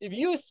 If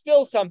you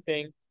spill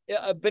something,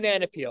 a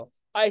banana peel,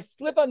 I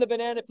slip on the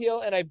banana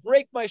peel and I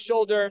break my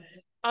shoulder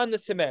on the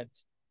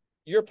cement.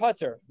 You're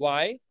pater.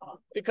 Why?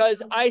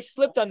 Because I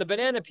slipped on the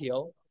banana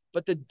peel,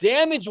 but the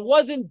damage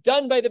wasn't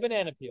done by the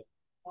banana peel.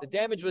 The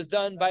damage was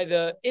done by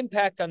the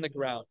impact on the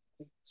ground.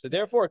 So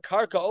therefore,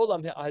 karka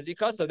olam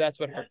hazika, so that's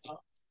what hurt me.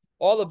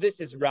 All of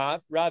this is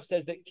Rav. Rav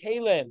says that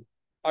kalim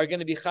are going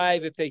to be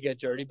chayiv if they get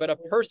dirty, but a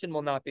person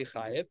will not be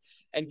chayiv.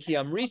 And ki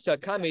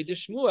amrisa kame de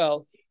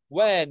Shmuel,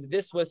 when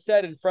this was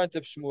said in front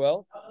of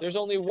Shmuel, there's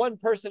only one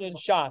person in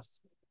Shas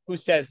who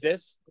says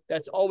this.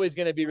 That's always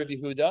going to be Rabbi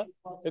Huda.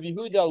 Rabbi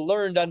Huda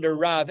learned under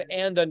Rav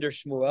and under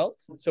Shmuel.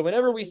 So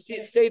whenever we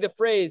say the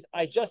phrase,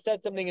 I just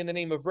said something in the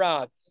name of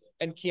Rav,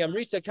 and ki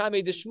amrisa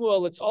kame de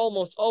Shmuel, it's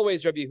almost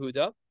always Rabbi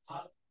Huda.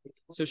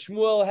 So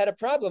Shmuel had a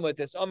problem with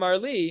this. Amar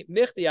li,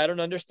 michti, I don't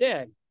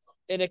understand.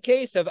 In a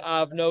case of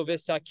avno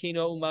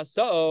v'sakino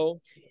umasao,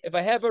 if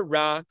I have a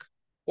rock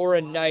or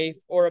a knife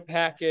or a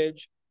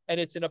package and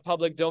it's in a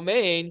public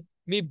domain,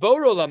 mi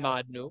boro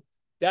lamadnu,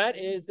 that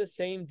is the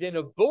same din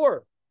of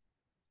bor.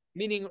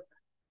 Meaning,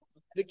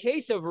 the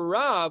case of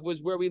Rav was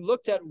where we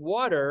looked at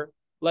water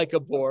like a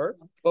bor,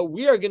 but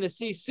we are going to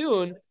see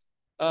soon,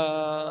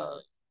 I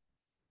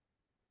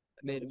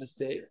made a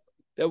mistake,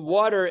 that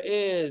water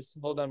is,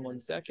 hold on one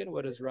second,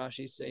 what does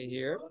Rashi say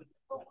here?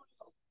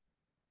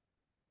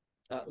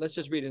 Let's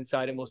just read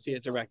inside and we'll see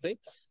it directly. It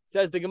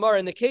says the Gemara,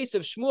 in the case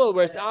of Shmuel,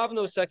 where it's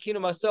avno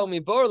sakino maso mi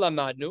bor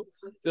lamadnu,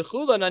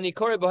 v'chula nani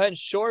kore bohen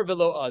shor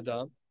velo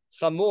adam,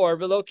 chamor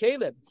velo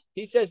kelim.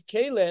 He says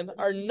kalim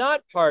are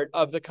not part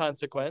of the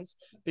consequence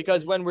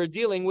because when we're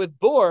dealing with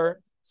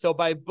bor, so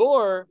by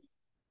bor,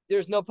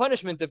 there's no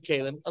punishment of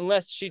kalim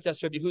unless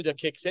Shitas Rabbi Huda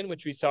kicks in,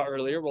 which we saw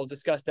earlier. We'll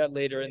discuss that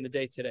later in the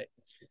day today.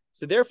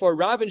 So therefore,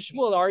 Rav and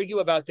Shmuel argue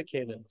about the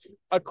kalim.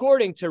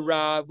 According to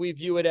Rav, we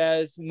view it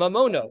as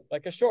mamono,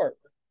 like a shore.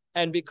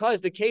 And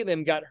because the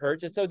kalim got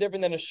hurt, it's no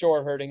different than a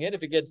shore hurting it.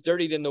 If it gets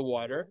dirtied in the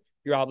water,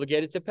 you're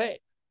obligated to pay.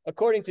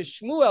 According to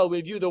Shmuel,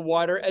 we view the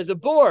water as a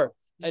bor.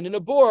 And in a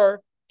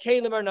bor,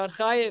 kalim are not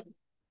chayiv.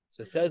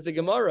 So says the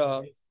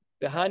Gemara,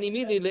 Behani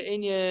mili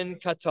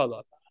le'inyan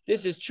katala.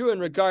 This is true in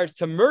regards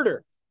to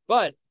murder.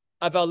 But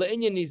aval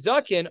le'inyan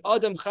nizakin,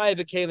 adam chayiv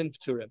v'kalim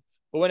p'turim.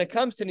 But when it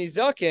comes to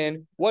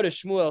nizakin, what does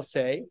Shmuel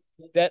say?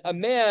 That a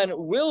man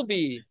will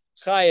be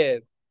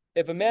chayiv.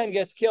 If a man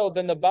gets killed,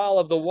 then the baal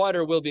of the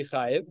water will be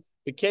chayiv.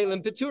 The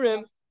kelim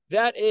peturim,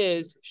 that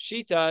is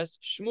shitas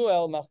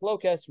Shmuel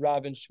machlokes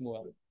Rav and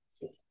Shmuel.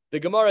 The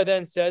Gemara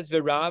then says,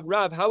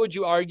 Rav, how would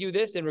you argue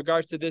this in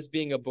regards to this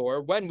being a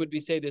bor? When would we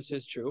say this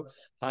is true?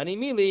 Hani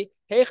mili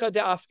hecha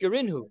de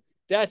afgerinhu.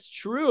 That's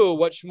true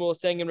what Shmuel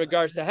is saying in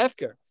regards to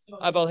hefker.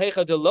 Aval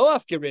hecha de lo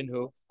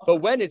afgerinhu. But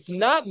when it's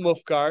not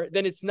mufkar,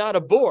 then it's not a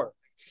bor.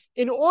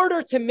 In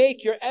order to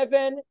make your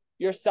even,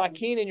 your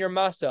sakin, and your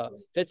masa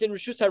that's in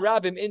Rishus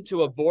Harabim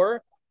into a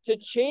bor, to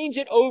change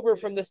it over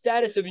from the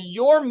status of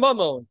your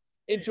mammon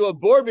into a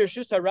bor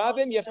b'Rishus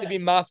Harabim, you have to be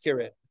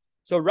mafkirit.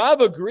 So Rav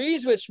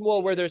agrees with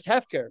Shmuel where there's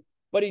hefker,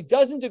 but he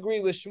doesn't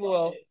agree with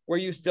Shmuel where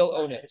you still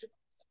own it.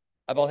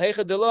 Aval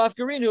hecha de lo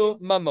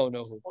afgarinu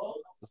mamonohu.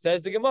 So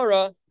says the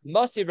Gemara,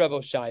 Masi Rav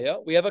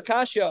Oshaya, we have a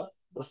kasha.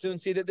 We'll soon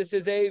see that this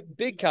is a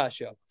big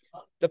kasha.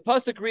 The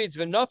pasuk reads,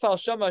 "V'nafal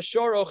shama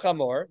shor o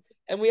chamor,"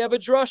 and we have a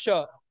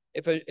drasha.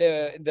 If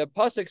the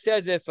pasuk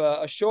says if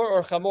a shor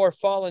or chamor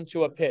fall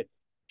into a pit,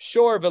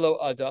 shor velo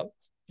adam,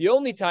 the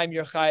only time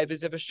you're chayiv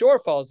is if a shor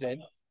falls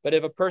in. But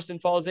if a person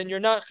falls in, you're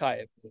not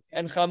chayiv.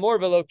 And chamor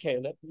velo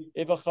kelim.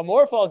 If a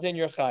chamor falls in,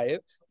 you're chayiv.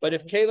 But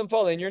if kelim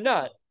fall in, you're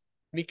not.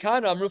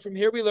 Mikan amru. From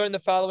here we learn the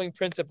following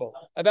principle.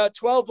 About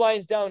 12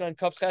 lines down on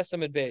Kaf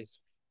Chesamid Beis.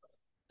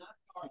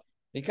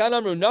 Mikan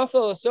amru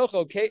nafal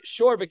asocho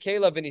shor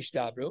v'kela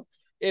v'nishtavru.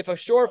 If a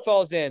shor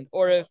falls in,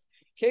 or if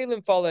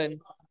kelim fall in,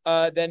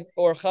 then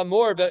or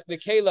chamor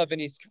v'kela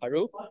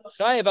v'niskaru,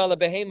 chayiv ala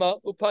behema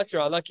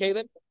upatra ala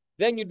kelim.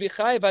 Then you'd be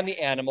chayiv on the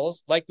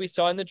animals, like we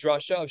saw in the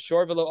drasha of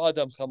shor velo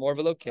adam, chamor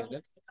velo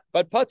kelim,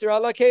 but pater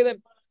ala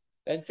kelim.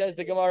 Then says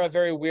the Gemara a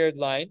very weird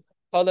line.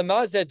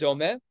 Halamazeh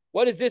dome.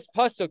 What is this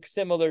pasuk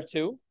similar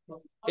to?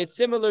 It's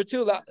similar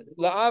to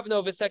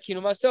la'avno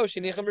v'sakinu maso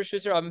shenicham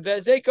rishus rabim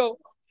ve'ezeko.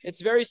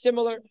 It's very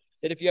similar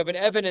that if you have an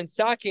even and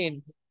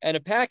sakin and a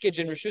package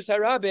in rishus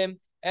harabim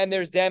and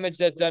there's damage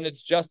that's done,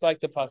 it's just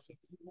like the pasuk.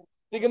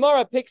 The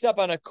Gemara picks up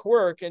on a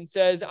quirk and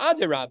says,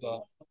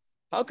 Adirabba.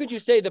 How could you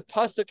say the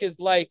pasuk is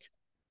like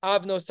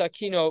avno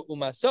sakino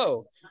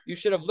umaso? You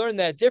should have learned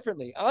that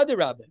differently.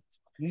 Adirabba.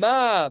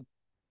 Ma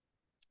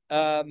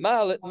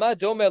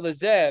dome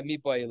lezeh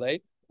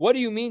mipoile. What do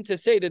you mean to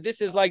say that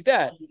this is like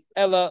that?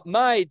 Ela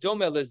mai dome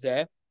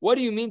lezeh. What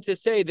do you mean to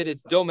say that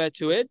it's dome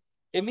to it?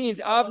 It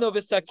means avno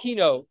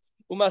v'sakino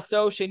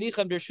umaso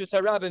shenicham dershus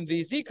harabim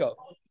v'iziko.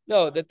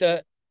 No,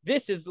 that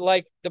this is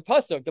like the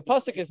pasuk. The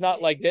pasuk is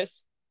not like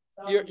this.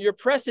 Your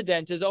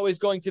precedent is always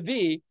going to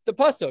be the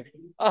pasuk.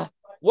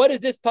 What is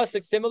this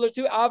pasuk similar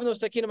to? Avno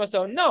sakino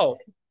maso. No,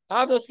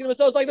 avno sakino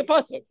maso is like the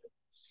pasuk.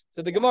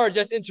 So the Gemara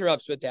just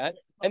interrupts with that,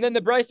 and then the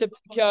Brisa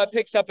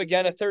picks up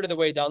again a third of the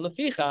way down.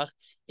 Lefichach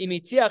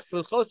imitiach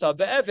sluchosa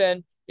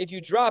be'even. If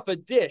you drop a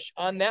dish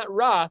on that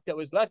rock that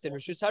was left in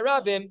Rishus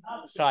Harabim,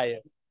 chayev.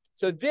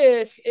 So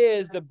this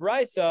is the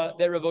Brisa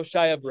that Rav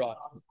Oshaya brought.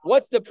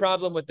 What's the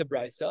problem with the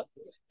Brisa?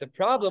 The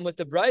problem with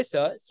the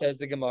Brisa, says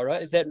the Gemara,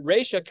 is that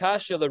Reisha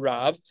kasha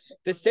l'Rav,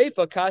 the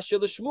Seifa kasha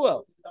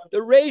l'Shmuel. The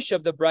Reish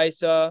of the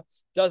Brisa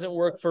doesn't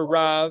work for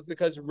Rav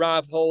because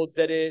Rav holds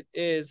that it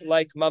is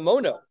like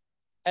Mamono.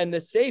 And the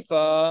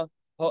Seifa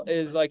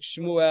is like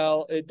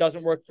Shmuel. It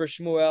doesn't work for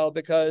Shmuel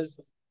because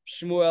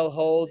Shmuel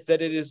holds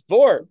that it is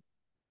bor.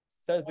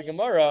 Says the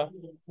Gemara,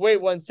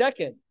 wait 1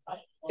 second.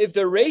 If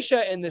the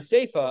Reisha and the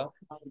Seifa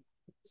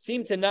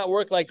seem to not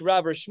work like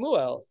Rav or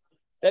Shmuel,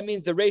 that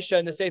means the Reisha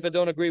and the Seifa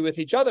don't agree with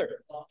each other.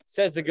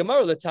 Says the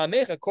Gemara,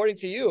 L'tamech, according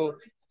to you,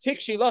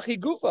 Tikshi lachi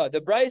gufa. The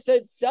Brisa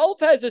itself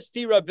has a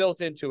stira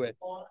built into it.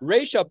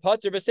 Reisha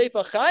pater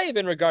v'Seifa chayiv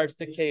in regards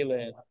to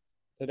Kalim.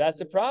 So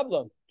that's a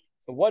problem.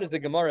 So what does the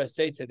Gemara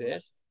say to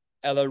this?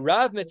 Ela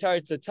Rav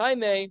mitaris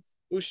l'taimei,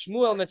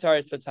 u'Shmuel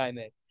mitaris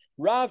l'taimei.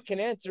 Rav can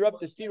answer up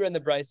the stira and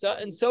the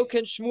Brisa, and so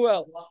can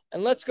Shmuel.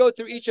 And let's go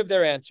through each of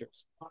their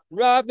answers.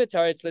 Rav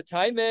mitaris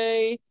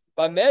l'taimei,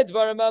 b'med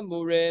dvarim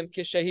amurim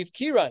kishehiv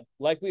kiran,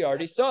 like we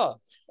already saw.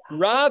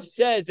 Rav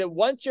says that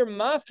once you're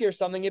mafkir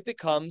something, it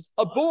becomes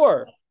a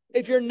bor.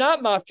 If you're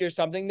not mafkir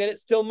something, then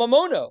it's still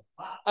mamono.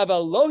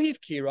 Aval lohiv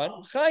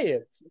kiran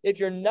chayiv. If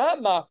you're not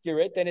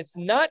mafkir it, then it's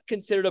not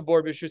considered a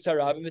bor b'shus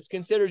harabim. It's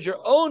considered your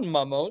own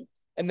mamon,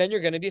 and then you're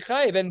going to be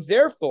chayiv. And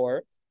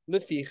therefore,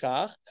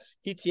 lefichach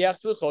hitiach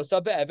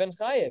tzluchosa be'even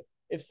chayiv.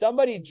 If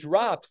somebody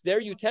drops their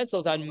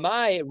utensils on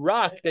my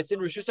rock that's in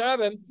rishus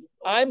harabim,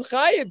 I'm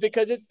chayiv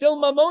because it's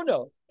still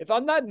mamono. If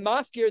I'm not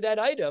mafkir that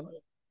item,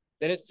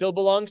 then it still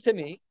belongs to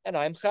me, and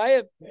I'm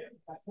chayiv.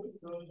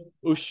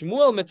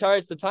 Ushmuel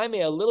mitaritz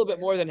l'taimei, a little bit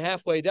more than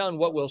halfway down.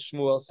 What will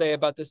Shmuel say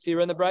about the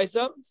stira and the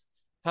Brisa?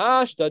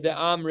 Hashta de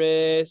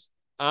amris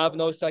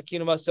avno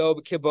sakinu maso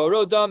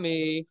kiboro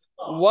dami.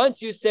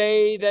 Once you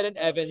say that an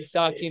Evan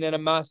sakin and a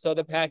masa,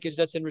 the package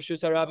that's in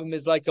Rishus Harabim,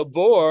 is like a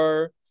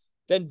bor,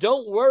 then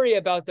don't worry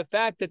about the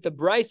fact that the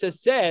Brisa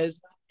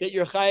says that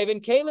you're chayiv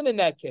in kalim in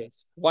that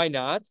case. Why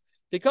not?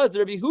 Because the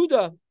Rabbi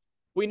Huda.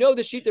 We know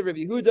the sheet of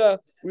Rabbi Huda.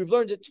 We've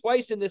learned it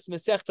twice in this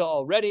Masechta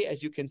already,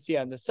 as you can see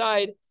on the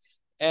side.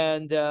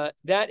 And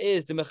that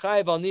is the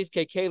Mechayiv al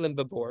Nizke Kalim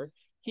Babor.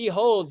 He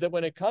holds that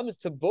when it comes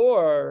to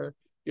bor,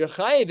 you're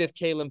chayiv if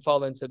Kalim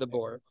fall into the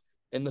bor.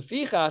 And the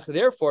Fichach,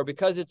 therefore,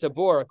 because it's a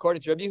bor,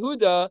 according to Rabbi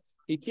Huda,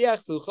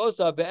 Hitiach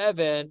Sluchosa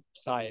Be'even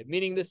chayiv.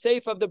 Meaning the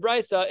seif of the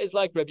Brisa is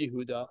like Rabbi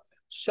Huda.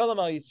 Shalom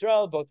al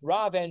Yisrael, both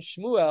Rav and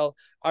Shmuel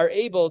are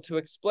able to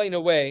explain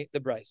away the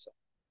Brisa.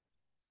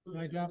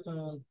 I drop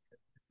a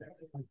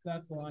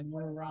successful on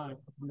your rock.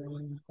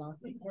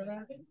 For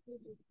that?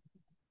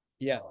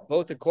 Yeah,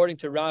 both according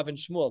to Rav and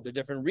Shmuel. They're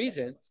different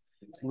reasons.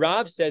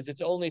 Rav says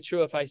it's only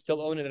true if I still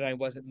own it and I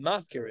wasn't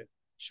mafkir it.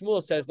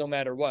 Shmuel says no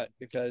matter what,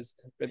 because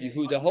Rabbi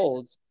Yehuda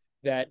holds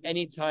that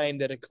any time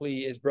that a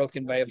kli is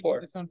broken by a bor.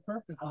 It's on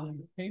purpose and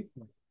you pay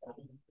for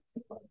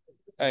it.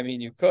 I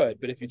mean, you could,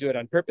 but if you do it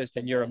on purpose,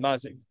 then you're a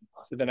mazik.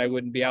 So then I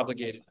wouldn't be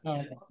obligated.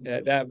 Oh,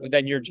 okay.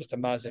 Then you're just a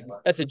mazik.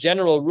 That's a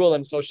general rule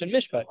in Choshen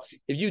Mishpat.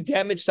 If you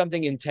damage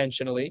something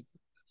intentionally,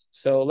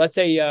 so let's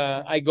say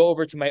I go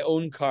over to my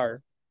own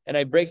car and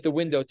I break the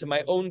window to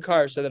my own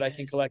car so that I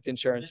can collect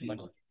insurance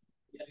money.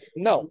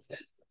 No, if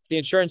the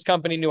insurance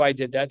company knew I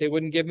did that, they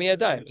wouldn't give me a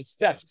dime. It's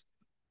theft.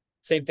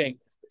 Same thing.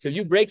 So if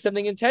you break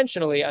something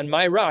intentionally on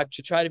my rock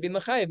to try to be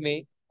mechayev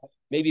me,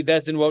 maybe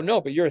Bezdin won't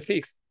know, but you're a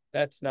thief.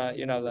 You're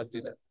not allowed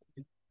to do that.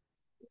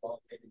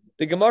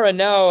 The Gemara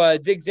now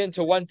digs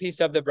into one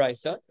piece of the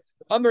Brisa.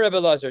 Amar Rebbe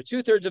Lazar,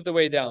 2/3 of the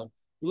way down.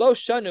 Lo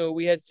shanu,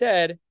 we had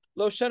said,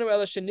 Lo shanu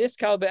ela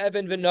sheniskal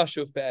be'even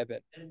v'nashuf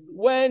be'even.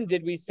 When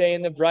did we say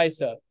in the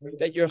Brisa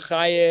that you're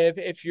chayev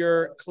if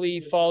your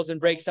kli falls and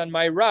breaks on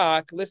my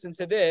rock? Listen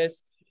to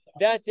this.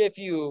 That's if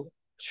you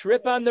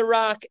trip on the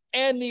rock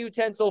and the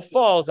utensil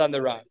falls on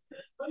the rock.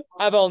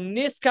 Aval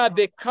niska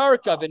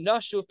bekarka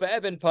v'nashuf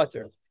be'even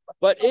pater.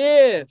 But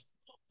if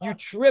you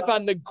trip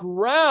on the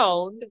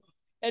ground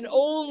and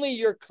only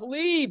your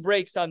kli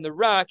breaks on the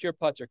rock, your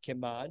pater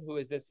kiman. Who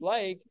is this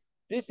like?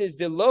 This is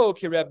delo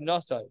ki Reb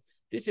Nasan.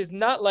 This is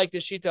not like the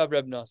shita of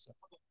Reb Nasan,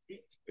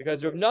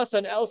 because Reb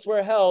Nasan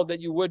elsewhere held that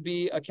you would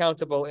be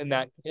accountable in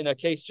a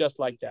case just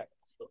like that.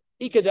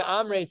 Ika de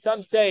Amre,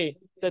 some say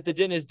that the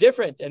din is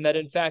different and that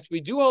in fact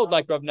we do hold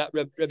like Rabbi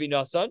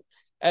Nasan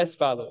as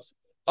follows.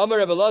 Amar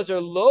Rebbe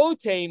Lazar lo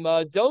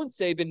tema. Don't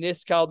say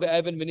beniskal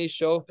be'even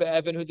v'nishof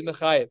be'even hu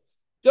demechayev.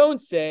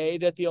 Don't say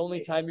that the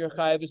only time you're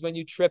chayiv is when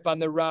you trip on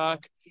the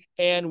rock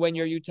and when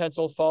your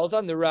utensil falls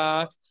on the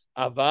rock.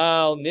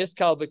 Aval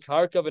niskal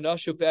b'karka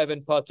v'nashu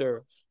be'evan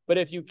pater. But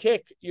if you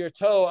kick your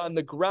toe on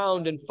the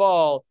ground and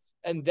fall,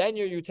 and then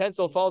your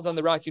utensil falls on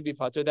the rock, you'd be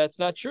pater. That's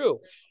not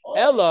true.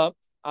 Ella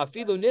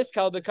afilu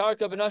niskal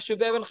b'karka v'nashu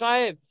be'evan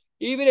chayiv.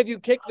 Even if you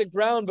kick the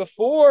ground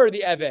before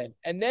the evan,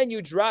 and then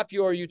you drop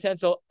your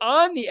utensil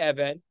on the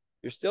evan,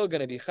 you're still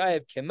going to be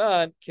chayiv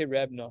keman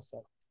kireb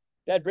nosa.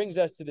 That brings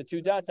us to the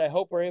two dots. I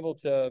hope we're able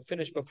to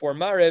finish before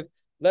Mariv.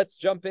 Let's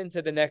jump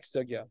into the next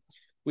sugya.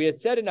 We had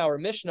said in our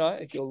Mishnah,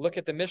 if you'll look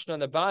at the Mishnah on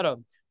the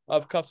bottom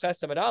of Kaf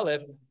Ches Amud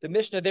Aleph, the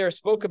Mishnah there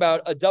spoke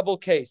about a double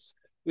case.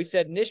 We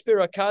said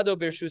Nishbir Akado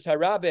Birshus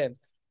Harabim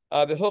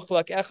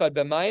V'Huchlak Echad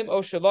B'Mayim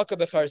O Shalaka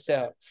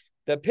B'Charseh.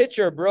 The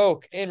pitcher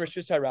broke in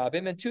Rishus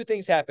Harabim, and two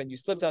things happened: you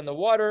slipped on the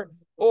water,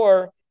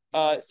 or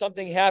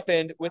something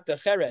happened with the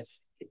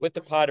cheres, with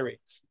the pottery.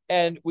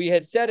 And we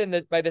had said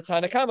by the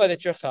Tanakama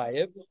that you're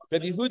chayiv.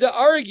 Rabbi Yehuda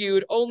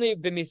argued only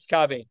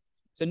b'miskavein.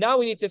 So now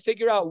we need to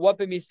figure out what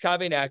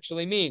b'miskavein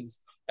actually means.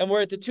 And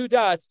we're at the two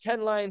dots,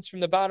 10 lines from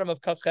the bottom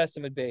of Kaf Ches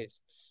Amud Beis.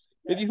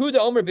 Rabbi Yehuda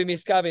Omer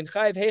b'miskavein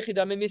chayiv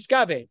hechidam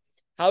b'miskavein.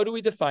 How do we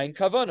define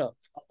kavana?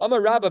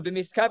 Amar Rabba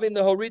b'miskavein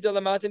lehorida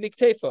lamata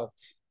miktefo.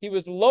 He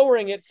was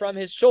lowering it from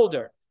his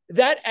shoulder.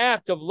 That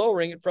act of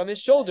lowering it from his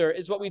shoulder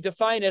is what we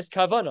define as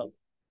kavana.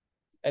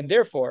 And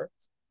therefore,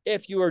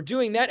 if you are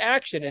doing that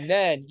action and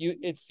then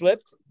it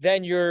slipped,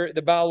 then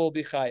the Baal will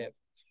be chayiv.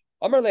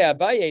 Amar le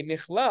Abaye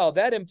michlal,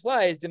 that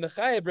implies the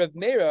mechayiv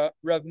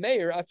Rav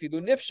Meir afilu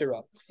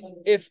nifshara.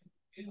 If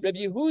Rabbi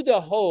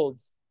Yehuda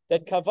holds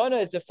that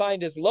kavana is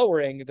defined as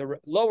lowering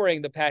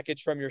the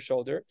package from your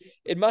shoulder,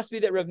 it must be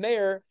that Rav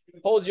Meir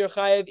holds your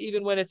chayiv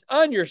even when it's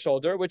on your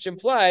shoulder, which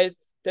implies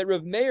that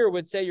Rav Meir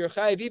would say your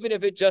chayiv even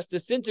if it just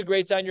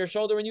disintegrates on your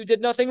shoulder and you did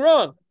nothing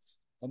wrong.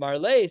 Amar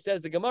Le,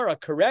 says the Gemara,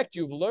 correct,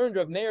 you've learned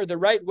Rav Meir the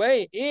right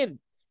way in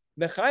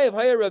Mechayev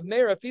Haya Rav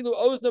Meir Afilu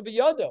Ozno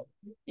Biyado.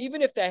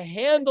 Even if the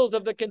handles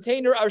of the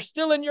container are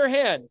still in your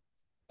hand.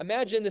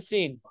 Imagine the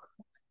scene.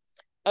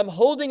 I'm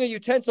holding a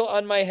utensil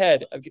on my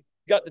head. I've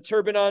got the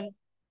turban on.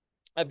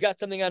 I've got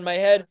something on my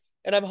head,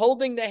 and I'm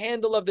holding the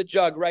handle of the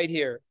jug right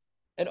here.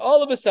 And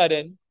all of a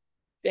sudden,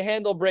 the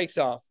handle breaks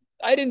off.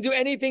 I didn't do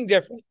anything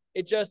different.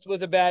 It just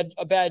was a bad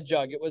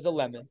jug. It was a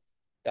lemon.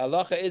 The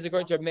halacha is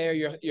according to Rav Meir,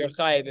 you're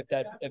chayiv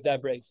if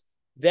that breaks.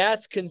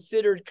 That's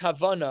considered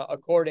kavana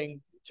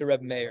according to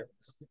Rav Meir.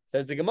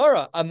 Says the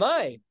Gemara,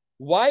 Amai,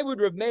 why would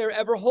Rav Meir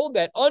ever hold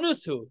that?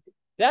 Anushu,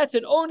 that's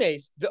an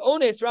ones. The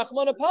ones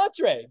rachmana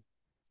patre.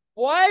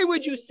 Why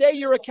would you say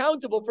you're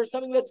accountable for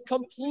something that's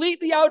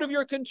completely out of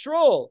your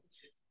control?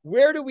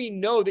 Where do we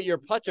know that you're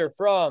pater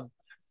from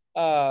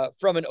an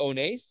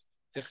ones?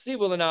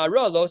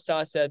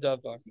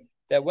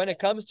 That when it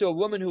comes to a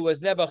woman who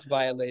was nebuch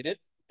violated,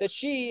 that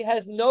she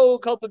has no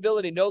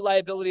culpability, no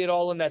liability at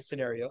all in that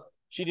scenario.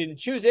 She didn't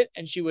choose it,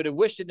 and she would have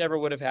wished it never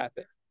would have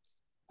happened.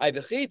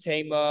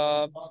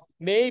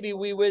 Maybe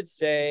we would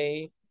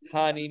say,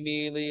 maybe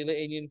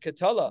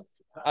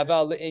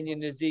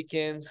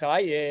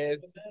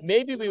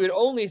we would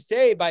only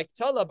say by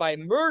ktala, by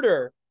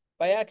murder,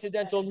 by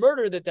accidental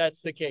murder,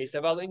 that's the case.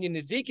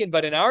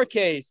 But in our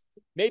case,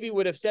 maybe we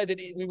would have said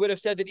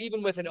that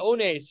even with an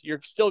ones, you're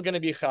still going to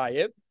be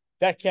chayiv.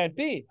 That can't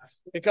be,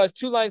 because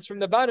 2 lines from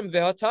the bottom,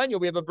 Vehatanya,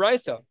 we have a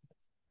brisa.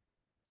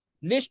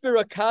 Nishbir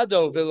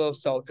akado velo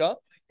salka.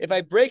 If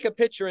I break a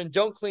pitcher and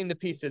don't clean the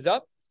pieces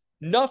up,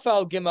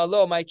 nafal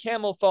gimalo, my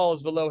camel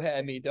falls velo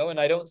he'amido, and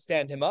I don't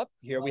stand him up.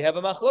 Here we have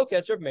a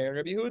machlokes, Rav Meir and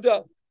Rabbi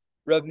Yehuda.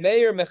 Rav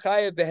Meir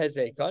mechayev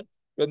behezekon.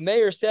 Rav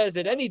Meir says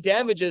that any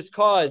damages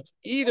caused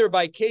either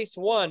by case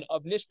 1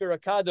 of nishbir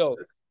akado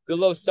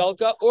velo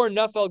salka or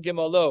nafal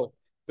gimalo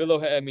velo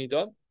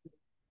he'amido,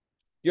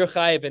 you're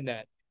chayev in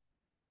that.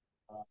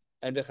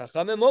 And the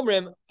Chachamim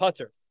Omrim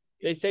pater.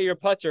 They say you're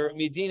pater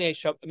midine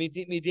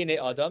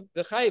adam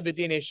v'chayiv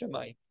b'dine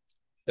shamayim.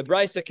 The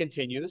brisa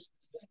continues.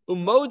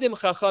 Umodim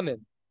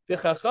Chachamim. The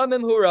Chachamim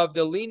who are of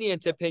the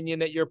lenient opinion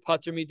that you're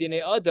pater midine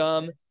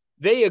adam,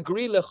 they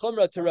agree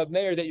lechumra to Rav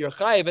Meir that you're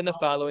chayiv in the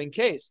following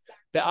case: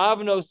 the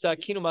avno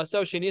sakinu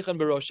maso shenichan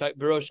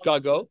berosh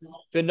gago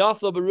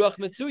v'naflo beruach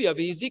metzuya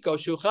v'yiziko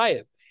shu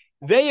chayiv.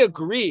 They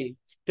agree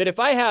that if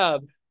I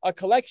have a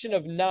collection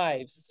of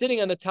knives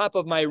sitting on the top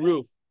of my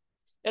roof,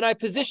 and I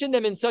position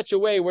them in such a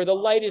way where the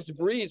lightest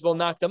breeze will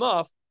knock them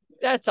off,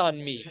 that's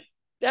on me.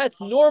 That's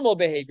normal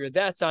behavior.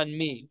 That's on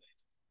me.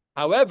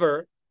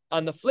 However,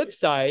 on the flip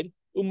side,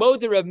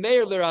 umod Rav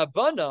Meir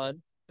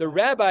l'Rabbanan, the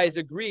rabbis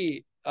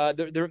agree.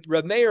 The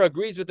Rav Meir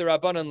agrees with the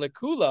Rabbanan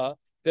lekula.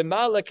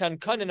 B'mala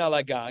kankanin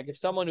alagag. If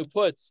someone who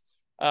puts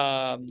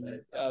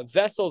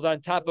vessels on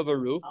top of a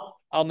roof,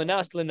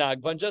 almanas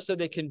lenagvan, just so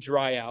they can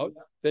dry out.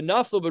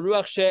 V'naflu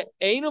beruach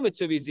she'einu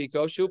mitzuvi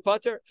ziko shu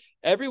pater.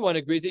 Everyone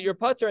agrees that you're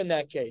pater in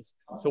that case.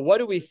 So what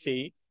do we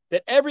see?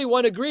 That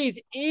everyone agrees,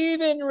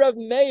 even Rav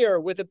Meir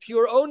with a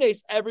pure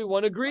ones,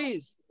 everyone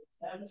agrees.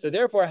 So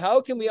therefore,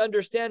 how can we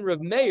understand Rav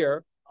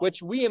Meir,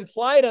 which we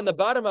implied on the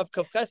bottom of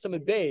Kaf Ches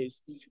Amud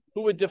Beis,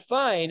 who would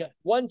define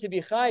one to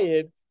be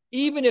chayiv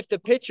even if the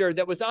pitcher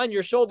that was on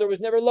your shoulder was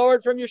never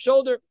lowered from your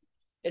shoulder.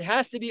 It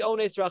has to be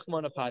ones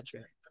rachmana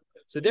patre.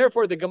 So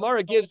therefore, the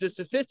Gemara gives a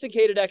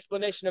sophisticated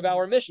explanation of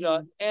our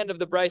Mishnah and of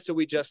the Brisa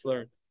we just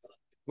learned.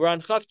 We're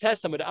on Chav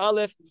Tes Amud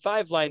Aleph,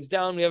 5 lines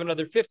down. We have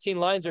another 15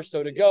 lines or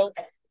so to go.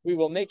 We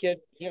will make it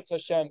Yom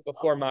Hashem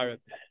before Mariv.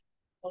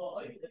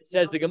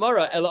 Says the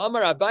Gemara, El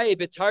Amar Abaye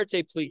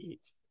Betarte Pligi.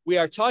 We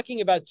are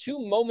talking about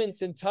 2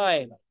 moments in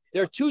time.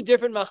 There are 2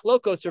 different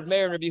machlokos of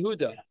Meir and Rabbi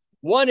Yehuda.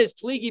 One is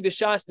Pligi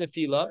B'Shas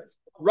Nefila,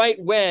 right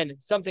when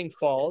something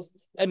falls,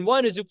 and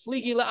one is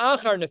Upligi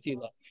La'achar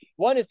Nefila.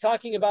 One is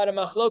talking about a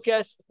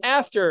machlokes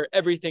after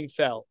everything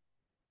fell.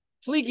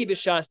 Pligi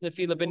B'Shas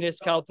Nefila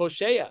B'Niskal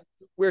Posheya.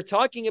 We're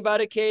talking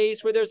about a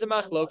case where there's a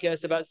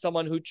machlokes about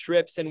someone who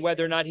trips and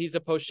whether or not he's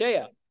a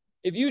posheya.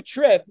 If you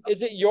trip,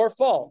 is it your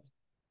fault?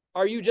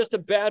 Are you just a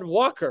bad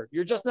walker?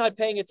 You're just not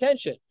paying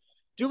attention.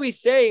 Do we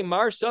say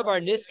Mar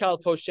Savar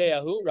Niskal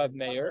Posheyahu, Rav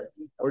Meir,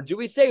 or do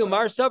we say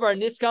Umar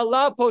Savar Niskal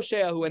La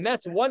Posheyahu? And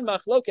that's one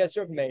machlokes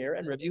Rav Meir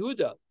and Rav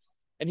Yehuda.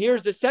 And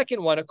here's the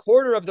second one, a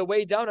quarter of the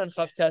way down on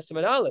Chav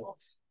Testament Aleph.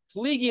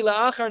 Pligi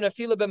la'achar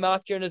nafila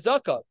b'mafkir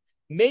nezaka.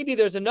 Maybe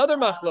there's another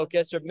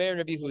machlokes Rav Meir and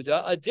Rabbi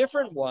Yehuda, a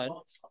different one,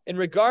 in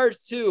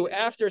regards to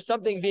after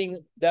something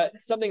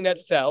that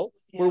fell,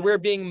 where we're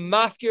being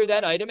mafkir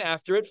that item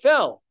after it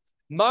fell.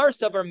 Mar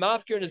savar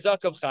mafkir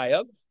nizak of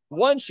chayav.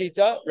 One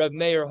shita, Rav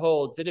Meir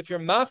holds that if you're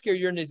mafkir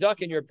your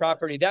nizak in your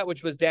property, that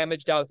which was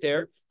damaged out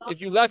there,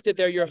 if you left it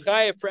there, you're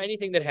chayav for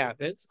anything that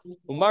happens.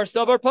 Umar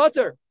savar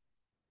pater.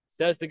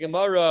 Says the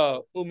Gemara,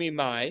 Umi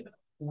Mai,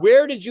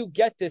 where did you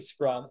get this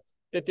from?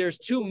 That there's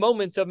 2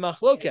 moments of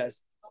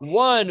machlokes.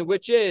 One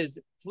which is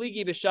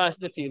pligi b'shas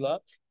nefila,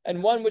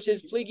 and one which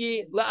is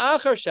pligi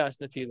la'achar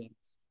shas nefila.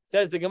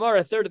 Says the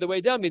Gemara, a third of the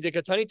way down,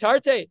 midikatani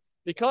tarte,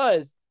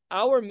 because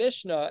our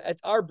Mishnah at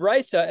our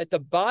Brisa at the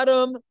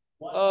bottom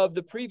of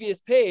the previous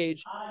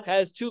page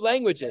has 2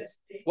 languages.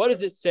 What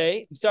does it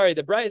say? I'm sorry,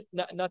 the Brisa,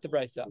 not the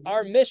Brisa.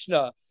 Our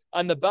Mishnah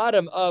on the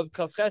bottom of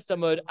Kavches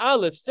Amud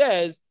Aleph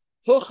says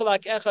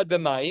Huchlak echad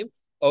b'mayim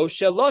o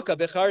shelaka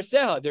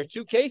b'charseha. There are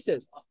 2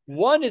 cases.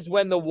 One is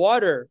when the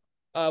water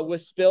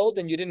was spilled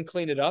and you didn't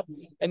clean it up,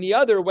 and the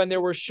other when there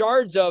were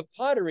shards of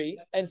pottery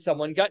and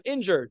someone got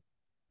injured.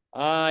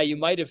 You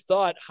might have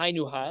thought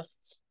hainuhach.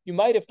 You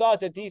might have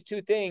thought that these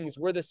 2 things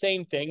were the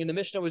same thing, and the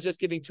Mishnah was just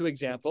giving 2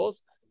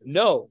 examples.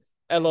 No,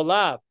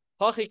 elolav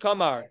hachi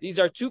kamar. These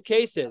are 2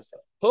 cases.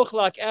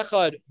 Huchlak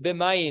echad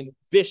b'mayim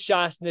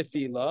b'shas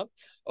nefila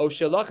o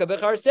shelaka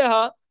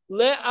b'charseha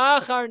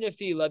le'achar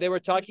nefila. They were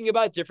talking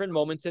about different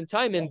moments in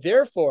time, and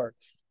therefore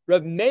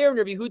Rav Meir and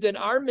Rabbi Yehuda in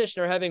our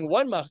Mishnah are having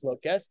one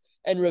machlokes,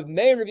 and Rav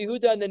Meir and Rabbi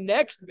Yehuda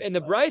in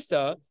the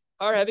Brisa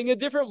are having a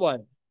different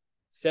one.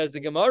 Says the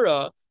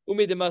Gemara,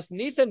 Umidemas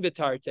Nisan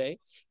Bitarte.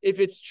 If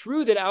it's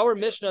true that our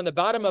Mishnah on the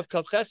bottom of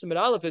Kavches Amud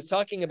Aleph is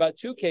talking about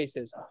 2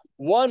 cases,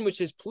 one which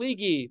is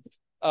pligi,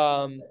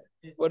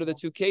 what are the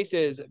 2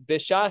 cases?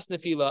 Beshas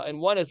nefila, and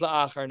one is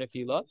la'achar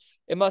nefila.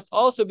 It must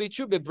also be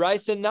true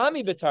b'Brisa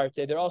nami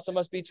Bitarte. There also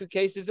must be 2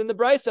 cases in the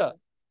Brisa.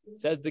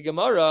 Says the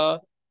Gemara,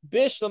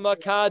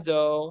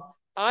 Bishlamakado.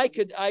 I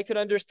could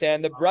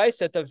understand the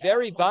Brisa at the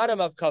very bottom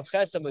of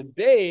Kavches Amud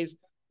Beis,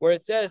 where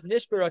it says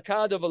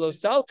Nishbarakado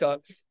v'losalka.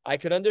 I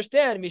could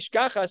understand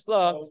Mishkachas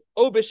la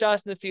o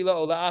b'shas nefila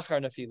o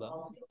la'achar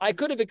nefila. I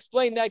could have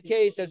explained that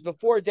case as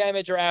before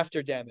damage or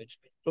after damage.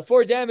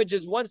 Before damage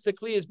is once the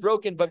kli is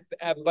broken, but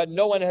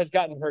no one has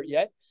gotten hurt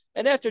yet,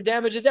 and after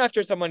damage is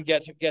after someone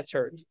gets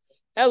hurt.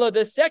 Ella,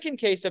 the second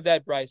case of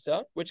that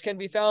brisa, which can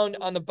be found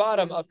on the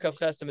bottom of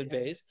Kavches Amud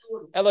Beis,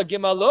 Ella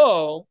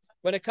Gimalo,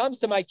 when it comes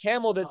to my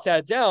camel that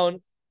sat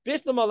down,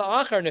 Bislam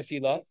al-achar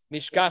nefila,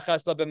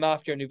 mishkachas la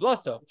b'mafkir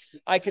nivlaso.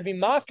 I could be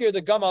mafkir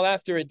the gamal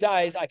after it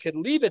dies. I could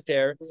leave it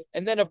there,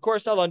 and then of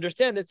course I'll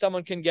understand that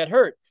someone can get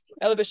hurt.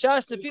 Ella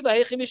b'shas nefila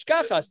hechi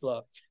mishkachas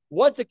la.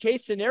 What's a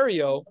case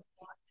scenario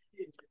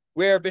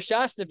where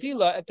b'shas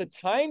nefila at the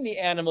time the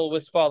animal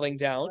was falling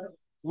down?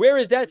 Where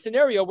is that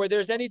scenario where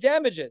there's any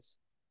damages?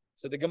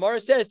 So the Gemara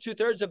says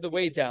 2/3 of the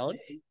way down.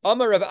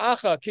 Amar Rav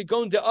Acha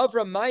kigon de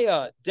avra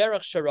maya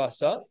derech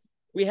sharasa.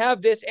 We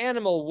have this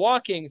animal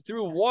walking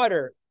through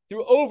water,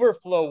 through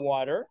overflow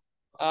water,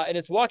 and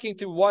it's walking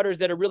through waters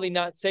that are really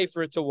not safe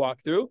for it to walk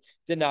through.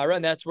 Dinara,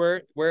 and that's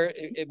where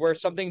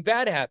something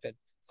bad happened.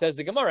 Says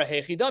the Gemara,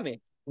 hey chidami.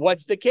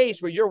 What's the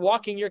case where you're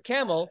walking your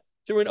camel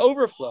through an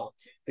overflow?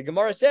 The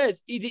Gemara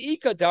says,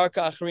 Idiika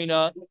darka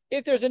achrina.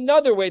 If there's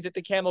another way that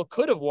the camel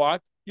could have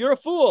walked, you're a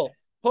fool.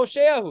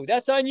 Posheahu,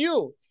 that's on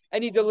you.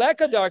 And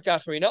ideleka darka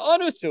achrina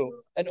anusu.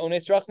 And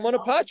ones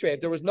rachmana patre.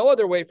 If there was no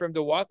other way for him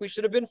to walk, we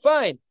should have been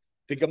fine.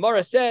 The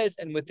Gemara says,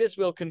 and with this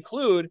we'll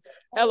conclude,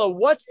 Ella,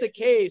 what's the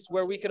case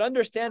where we could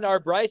understand our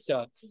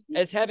brisa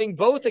as having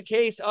both a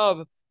case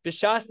of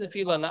b'shas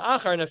nefila and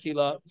la'achar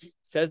nefila?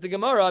 Says the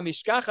Gemara,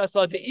 mishkachas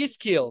la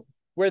de'iskil,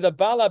 where the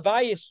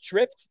balabayis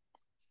tripped,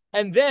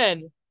 and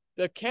then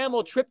the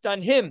camel tripped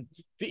on him,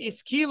 the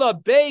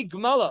iskila be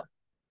gmala,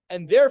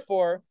 and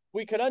therefore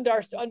we could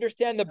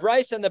understand the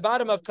brisa on the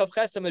bottom of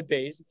Kavches Amud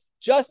Beis,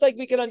 just like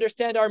we can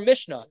understand our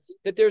Mishnah,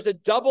 that there's a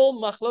double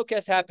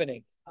machlokes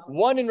happening.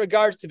 one in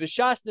regards to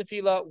B'shas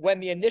Nefila, when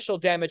the initial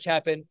damage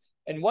happened,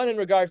 and one in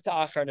regards to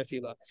Achar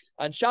Nefila.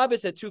 On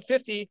Shabbos at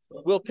 2:50,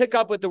 we'll pick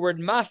up with the word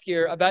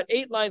mafkir, about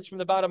 8 lines from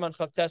the bottom on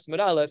Chavtes Amud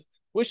Aleph.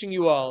 Wishing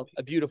you all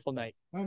a beautiful night.